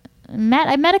I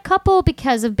met a couple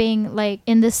because of being like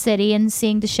in the city and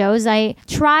seeing the shows. I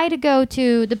try to go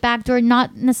to the back door,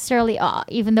 not necessarily,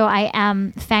 even though I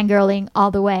am fangirling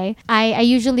all the way. I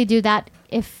usually do that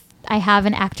if I have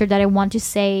an actor that I want to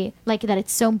say, like, that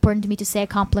it's so important to me to say a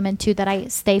compliment to, that I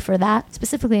stay for that,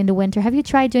 specifically in the winter. Have you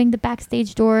tried doing the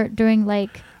backstage door during,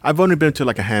 like... I've only been to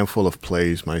like a handful of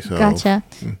plays myself. Gotcha.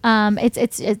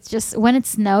 It's just when it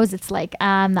snows, it's like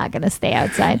I'm not gonna stay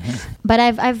outside. But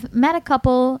I've met a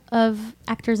couple of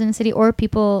actors in the city or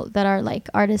people that are like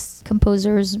artists,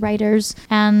 composers, writers,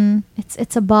 and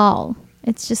it's a ball.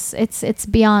 It's just it's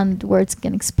beyond words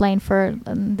can explain. For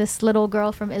this little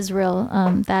girl from Israel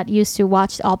that used to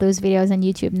watch all those videos on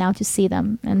YouTube, now to see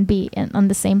them and be on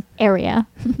the same area.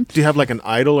 Do you have like an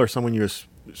idol or someone you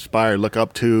aspire, look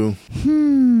up to?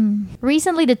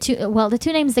 Recently, the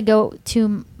two names that go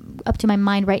up to my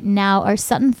mind right now are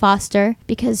Sutton Foster,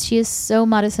 because she is so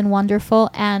modest and wonderful,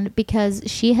 and because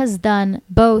she has done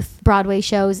both Broadway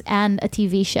shows and a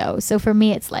TV show. So for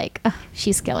me, it's like,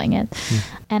 she's killing it.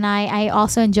 And I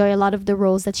also enjoy a lot of the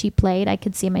roles that she played. I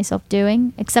could see myself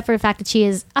doing, except for the fact that she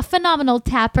is a phenomenal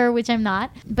tapper, which I'm not.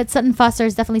 But Sutton Foster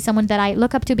is definitely someone that I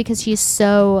look up to because she is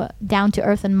so down to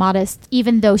earth and modest,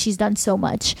 even though she's done so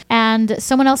much. And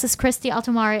someone else is Christy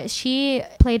Altomare. She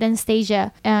played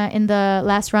Anastasia in the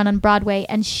last run on Broadway,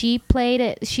 and she played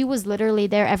it. She was literally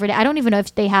there every day. I don't even know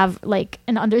if they have like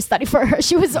an understudy for her.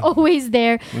 She was always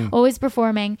there, always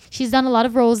performing. She's done a lot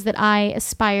of roles that I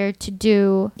aspire to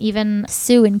do. Even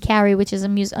Sue in Carrie, which is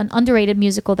an underrated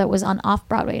musical that was on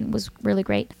Off-Broadway and was really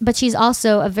great. But she's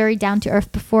also a very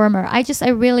down-to-earth performer. I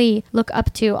really look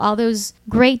up to all those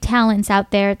great talents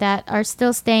out there that are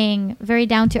still staying very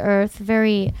down-to-earth,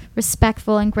 very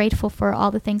respectful and grateful for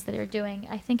all the things that they're doing.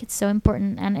 I think it's so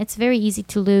important, and it's very easy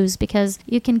to lose because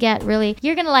you can get really...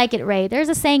 You're going to like it, Ray. There's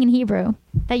a saying in Hebrew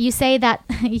that you say that...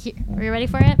 Are you ready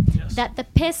for it? Yes. That the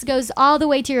piss goes all the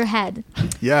way to your head.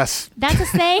 Yes. That's a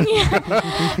saying.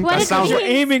 That sounds You're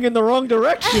aiming in the wrong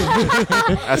direction.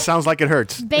 That sounds like it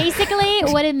hurts. Basically,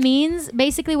 what it means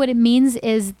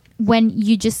is when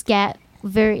you just get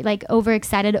very like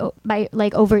overexcited by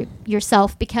like over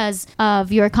yourself because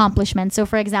of your accomplishments. So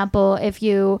for example, if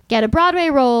you get a Broadway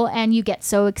role and you get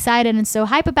so excited and so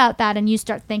hype about that, and you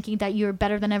start thinking that you're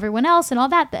better than everyone else and all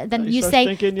that, then you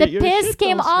say the piss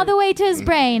came all the way to his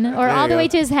brain or all the way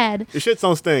to his head. Your shit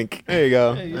don't stink. There you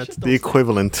go. That's the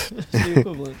equivalent.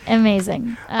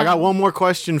 Amazing. I got one more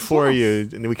question for you,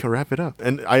 and then we can wrap it up.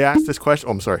 And I asked this question.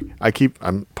 Oh, I'm sorry. I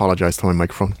apologize to my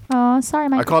microphone. Oh, sorry,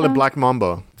 microphone. I call it Black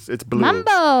Mamba. It's blue.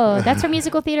 Mambo. That's from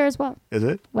musical theater as well. Is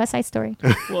it? West Side Story.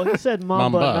 Well, he said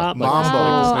Mamba, not Mamba.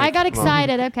 Oh, I got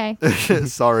excited. Okay.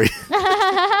 Sorry.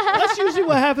 That's usually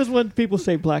what happens when people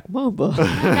say Black Mamba.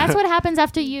 That's what happens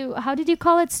after you... How did you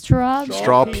call it? Strawpedo.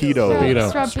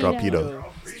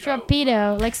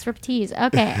 Strawpedo, like striptease.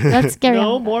 Okay, let's get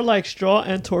No, more like straw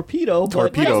and torpedo.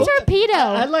 Torpedo. What is torpedo?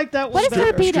 I like that one. What is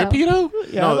torpedo? Strippedo?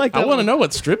 Yeah, I like that I want to one. know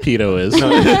what strippedo is.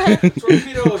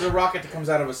 Torpedo is a rocket that comes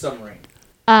out of a submarine.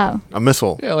 Oh. A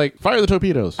missile. Yeah, like fire the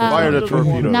torpedoes. Fire the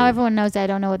torpedo. Now everyone knows I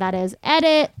don't know what that is.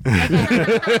 Edit.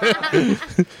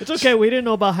 It's okay. We didn't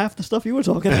know about half the stuff you were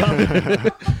talking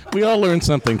about. We all learned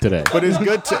something today. But it's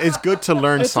good to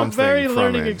learn It's a something very from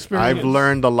learning it. experience. I've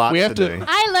learned a lot We have to- today.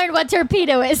 I learned what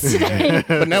torpedo is today.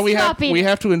 But now we Strawpedo.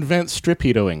 have to invent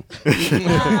stripedoing.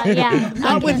 Yeah.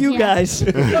 Not with you guys.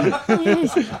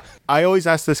 I always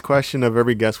ask this question of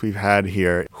every guest we've had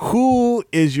here. Who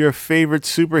is your favorite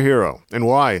superhero and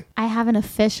why? I have an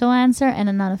official answer and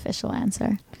a non-official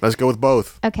answer. Let's go with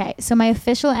both. Okay, so my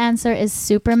official answer is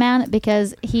Superman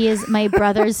because he is my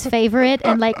brother's favorite,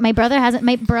 and like my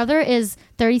brother is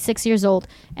 36 years old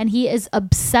and he is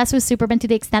obsessed with Superman to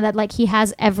the extent that like he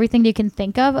has everything you can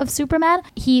think of Superman.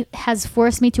 He has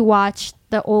forced me to watch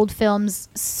the old films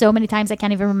so many times I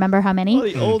can't even remember how many. Well,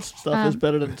 the old stuff is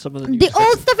better than some of the new The stuff.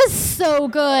 old stuff is so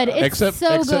good. It's except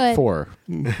so good. for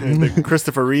The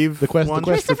Christopher Reeve one?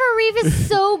 Christopher Reeve is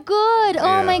so good. Oh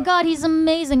Yeah. my God, he's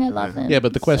amazing. I love him. Yeah,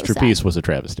 but the So Quest for sad. Peace was a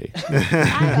travesty.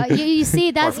 You see,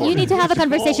 you need to have a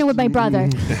conversation with my brother.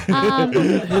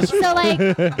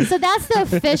 So that's the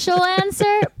official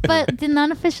answer, but the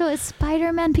non-official is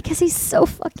Spider-Man because he's so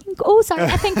fucking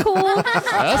effing cool.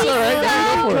 That's all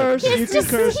right. You can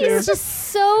curse here. He's just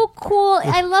so cool.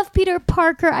 I love Peter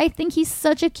Parker. I think he's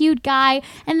such a cute guy.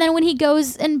 And then when he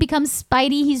goes and becomes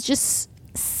Spidey, he's just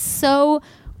so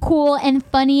cool and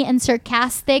funny and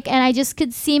sarcastic, and I just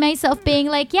could see myself being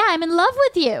like, yeah, I'm in love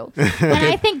with you. And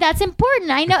I think that's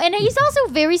important. I know, and he's also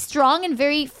very strong and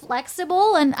very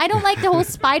flexible, and I don't like the whole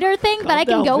spider thing, but I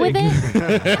can go with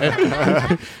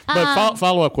it. But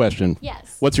follow-up question.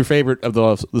 Yes. What's your favorite of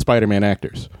the Spider-Man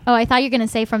actors? Oh, I thought you were going to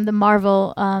say from the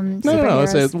Marvel No.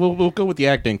 superheroes. We'll go with the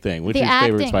acting thing. Which is your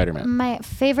favorite Spider-Man? My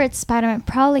favorite Spider-Man,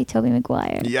 probably Tobey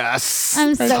Maguire. Yes.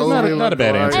 I'm so Not a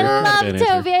bad answer. I Not a love bad answer.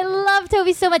 Toby. I love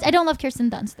Toby so much. I don't love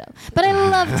Kirsten Dunst though, but I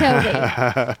love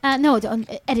Toby. No, don't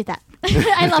edit that.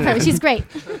 I love her. She's great.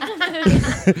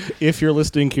 If you're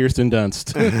listening, Kirsten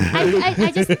Dunst.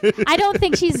 I don't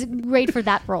think she's great for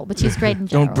that role, but she's great in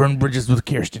general. Don't burn bridges with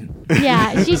Kirsten.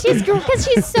 Yeah, she's because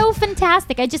she's so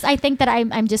fantastic. I think that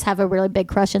I'm just have a really big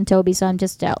crush on Toby, so I'm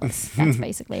just jealous. That's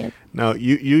basically it. Now,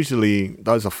 usually,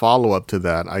 as a follow-up to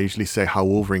that, I usually say how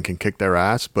Wolverine can kick their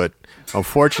ass, but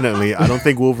unfortunately, I don't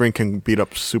think Wolverine can beat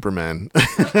up Superman.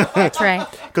 That's right.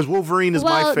 Because Wolverine is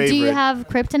my favorite. Do you have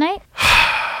kryptonite?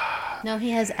 No,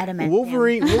 he has adamantium.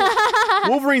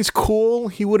 Wolverine's cool.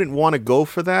 He wouldn't want to go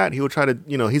for that. He would try to,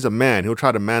 he's a man. He'll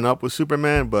try to man up with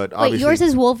Superman, but obviously... Wait, yours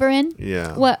is Wolverine?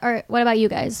 Yeah. What about you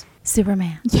guys?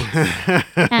 Superman.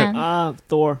 And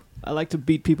Thor. I like to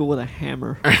beat people with a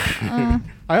hammer.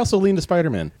 I also lean to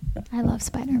Spider-Man. I love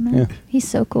Spider-Man. He's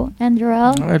so cool. And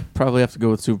Jarrell? I'd probably have to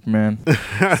go with Superman.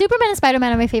 Superman and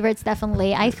Spider-Man are my favorites,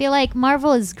 definitely. I feel like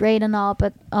Marvel is great and all,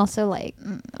 but also like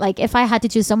if I had to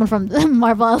choose someone from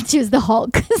Marvel, I'll choose the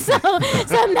Hulk. so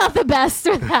I'm not the best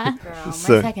with that. Girl, my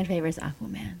So- second favorite is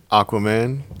Aquaman.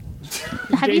 Aquaman.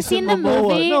 Have you seen the Momoa.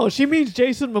 movie? No, she means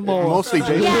Jason Momoa. Mostly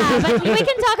Jason. Yeah, but we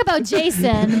can talk about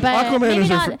Jason, but Aquaman maybe is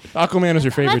not. Aquaman is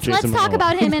your favorite. Let's Jason talk Momoa.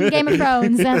 about him in Game of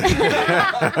Thrones.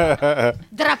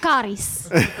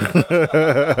 Dracarys.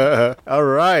 All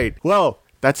right. Well,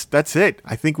 that's it.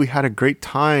 I think we had a great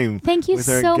time. Thank you with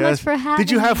our so much guest. for having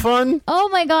Did you have me. fun? Oh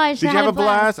my gosh! Did I you had have a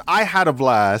blast? I had a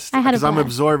blast. I had a Because I'm blast.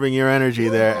 absorbing your energy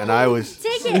there, and I was...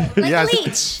 Take it like yes. a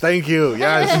leech. Thank you.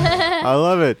 Yes. I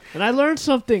love it. And I learned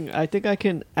something. I think I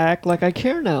can act like I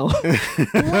care now.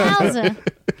 Wowza.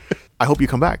 I hope you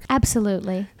come back.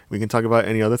 Absolutely. We can talk about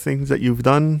any other things that you've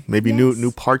done, maybe Yes.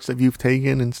 new parts that you've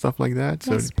taken and stuff like that.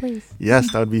 So Yes, please.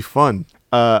 yes, that would be fun.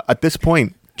 At this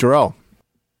point, Jarrell,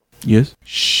 Yes?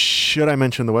 should I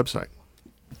mention the website?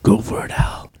 Go for it,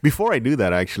 Al. Before I do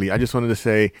that, actually, I just wanted to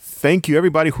say thank you,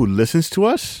 everybody who listens to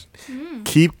us.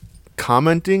 Keep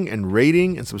commenting and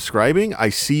rating and subscribing. I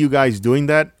see you guys doing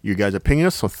that. You guys are pinging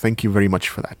us, so thank you very much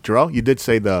for that. Jarrell, you did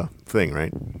say the thing,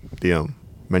 right? The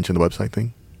mention the website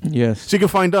thing. Yes. So you can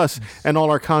find us and all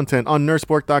our content on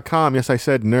nerdsport.com. Yes, I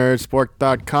said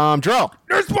nerdsport.com. Jarrell,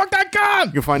 nerdsport.com.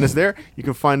 You can find us there. You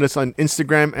can find us on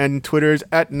Instagram and Twitters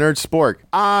at nerdsport.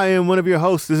 I am one of your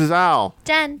hosts. This is Al.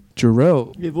 Jen.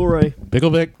 Jarrell. Giveaway.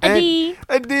 Pickleback. Adi.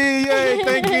 Adi, yay.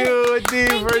 Thank you, Adi,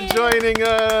 for joining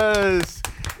us.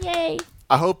 Yay.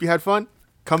 I hope you had fun.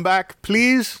 Come back,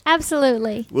 please.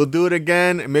 Absolutely. We'll do it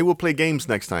again. And maybe we'll play games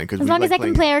next time. As long as I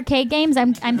can play arcade games,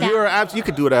 I'm down. You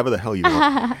could do whatever the hell you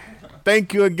want.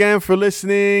 Thank you again for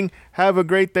listening. Have a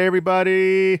great day,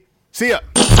 everybody. See ya.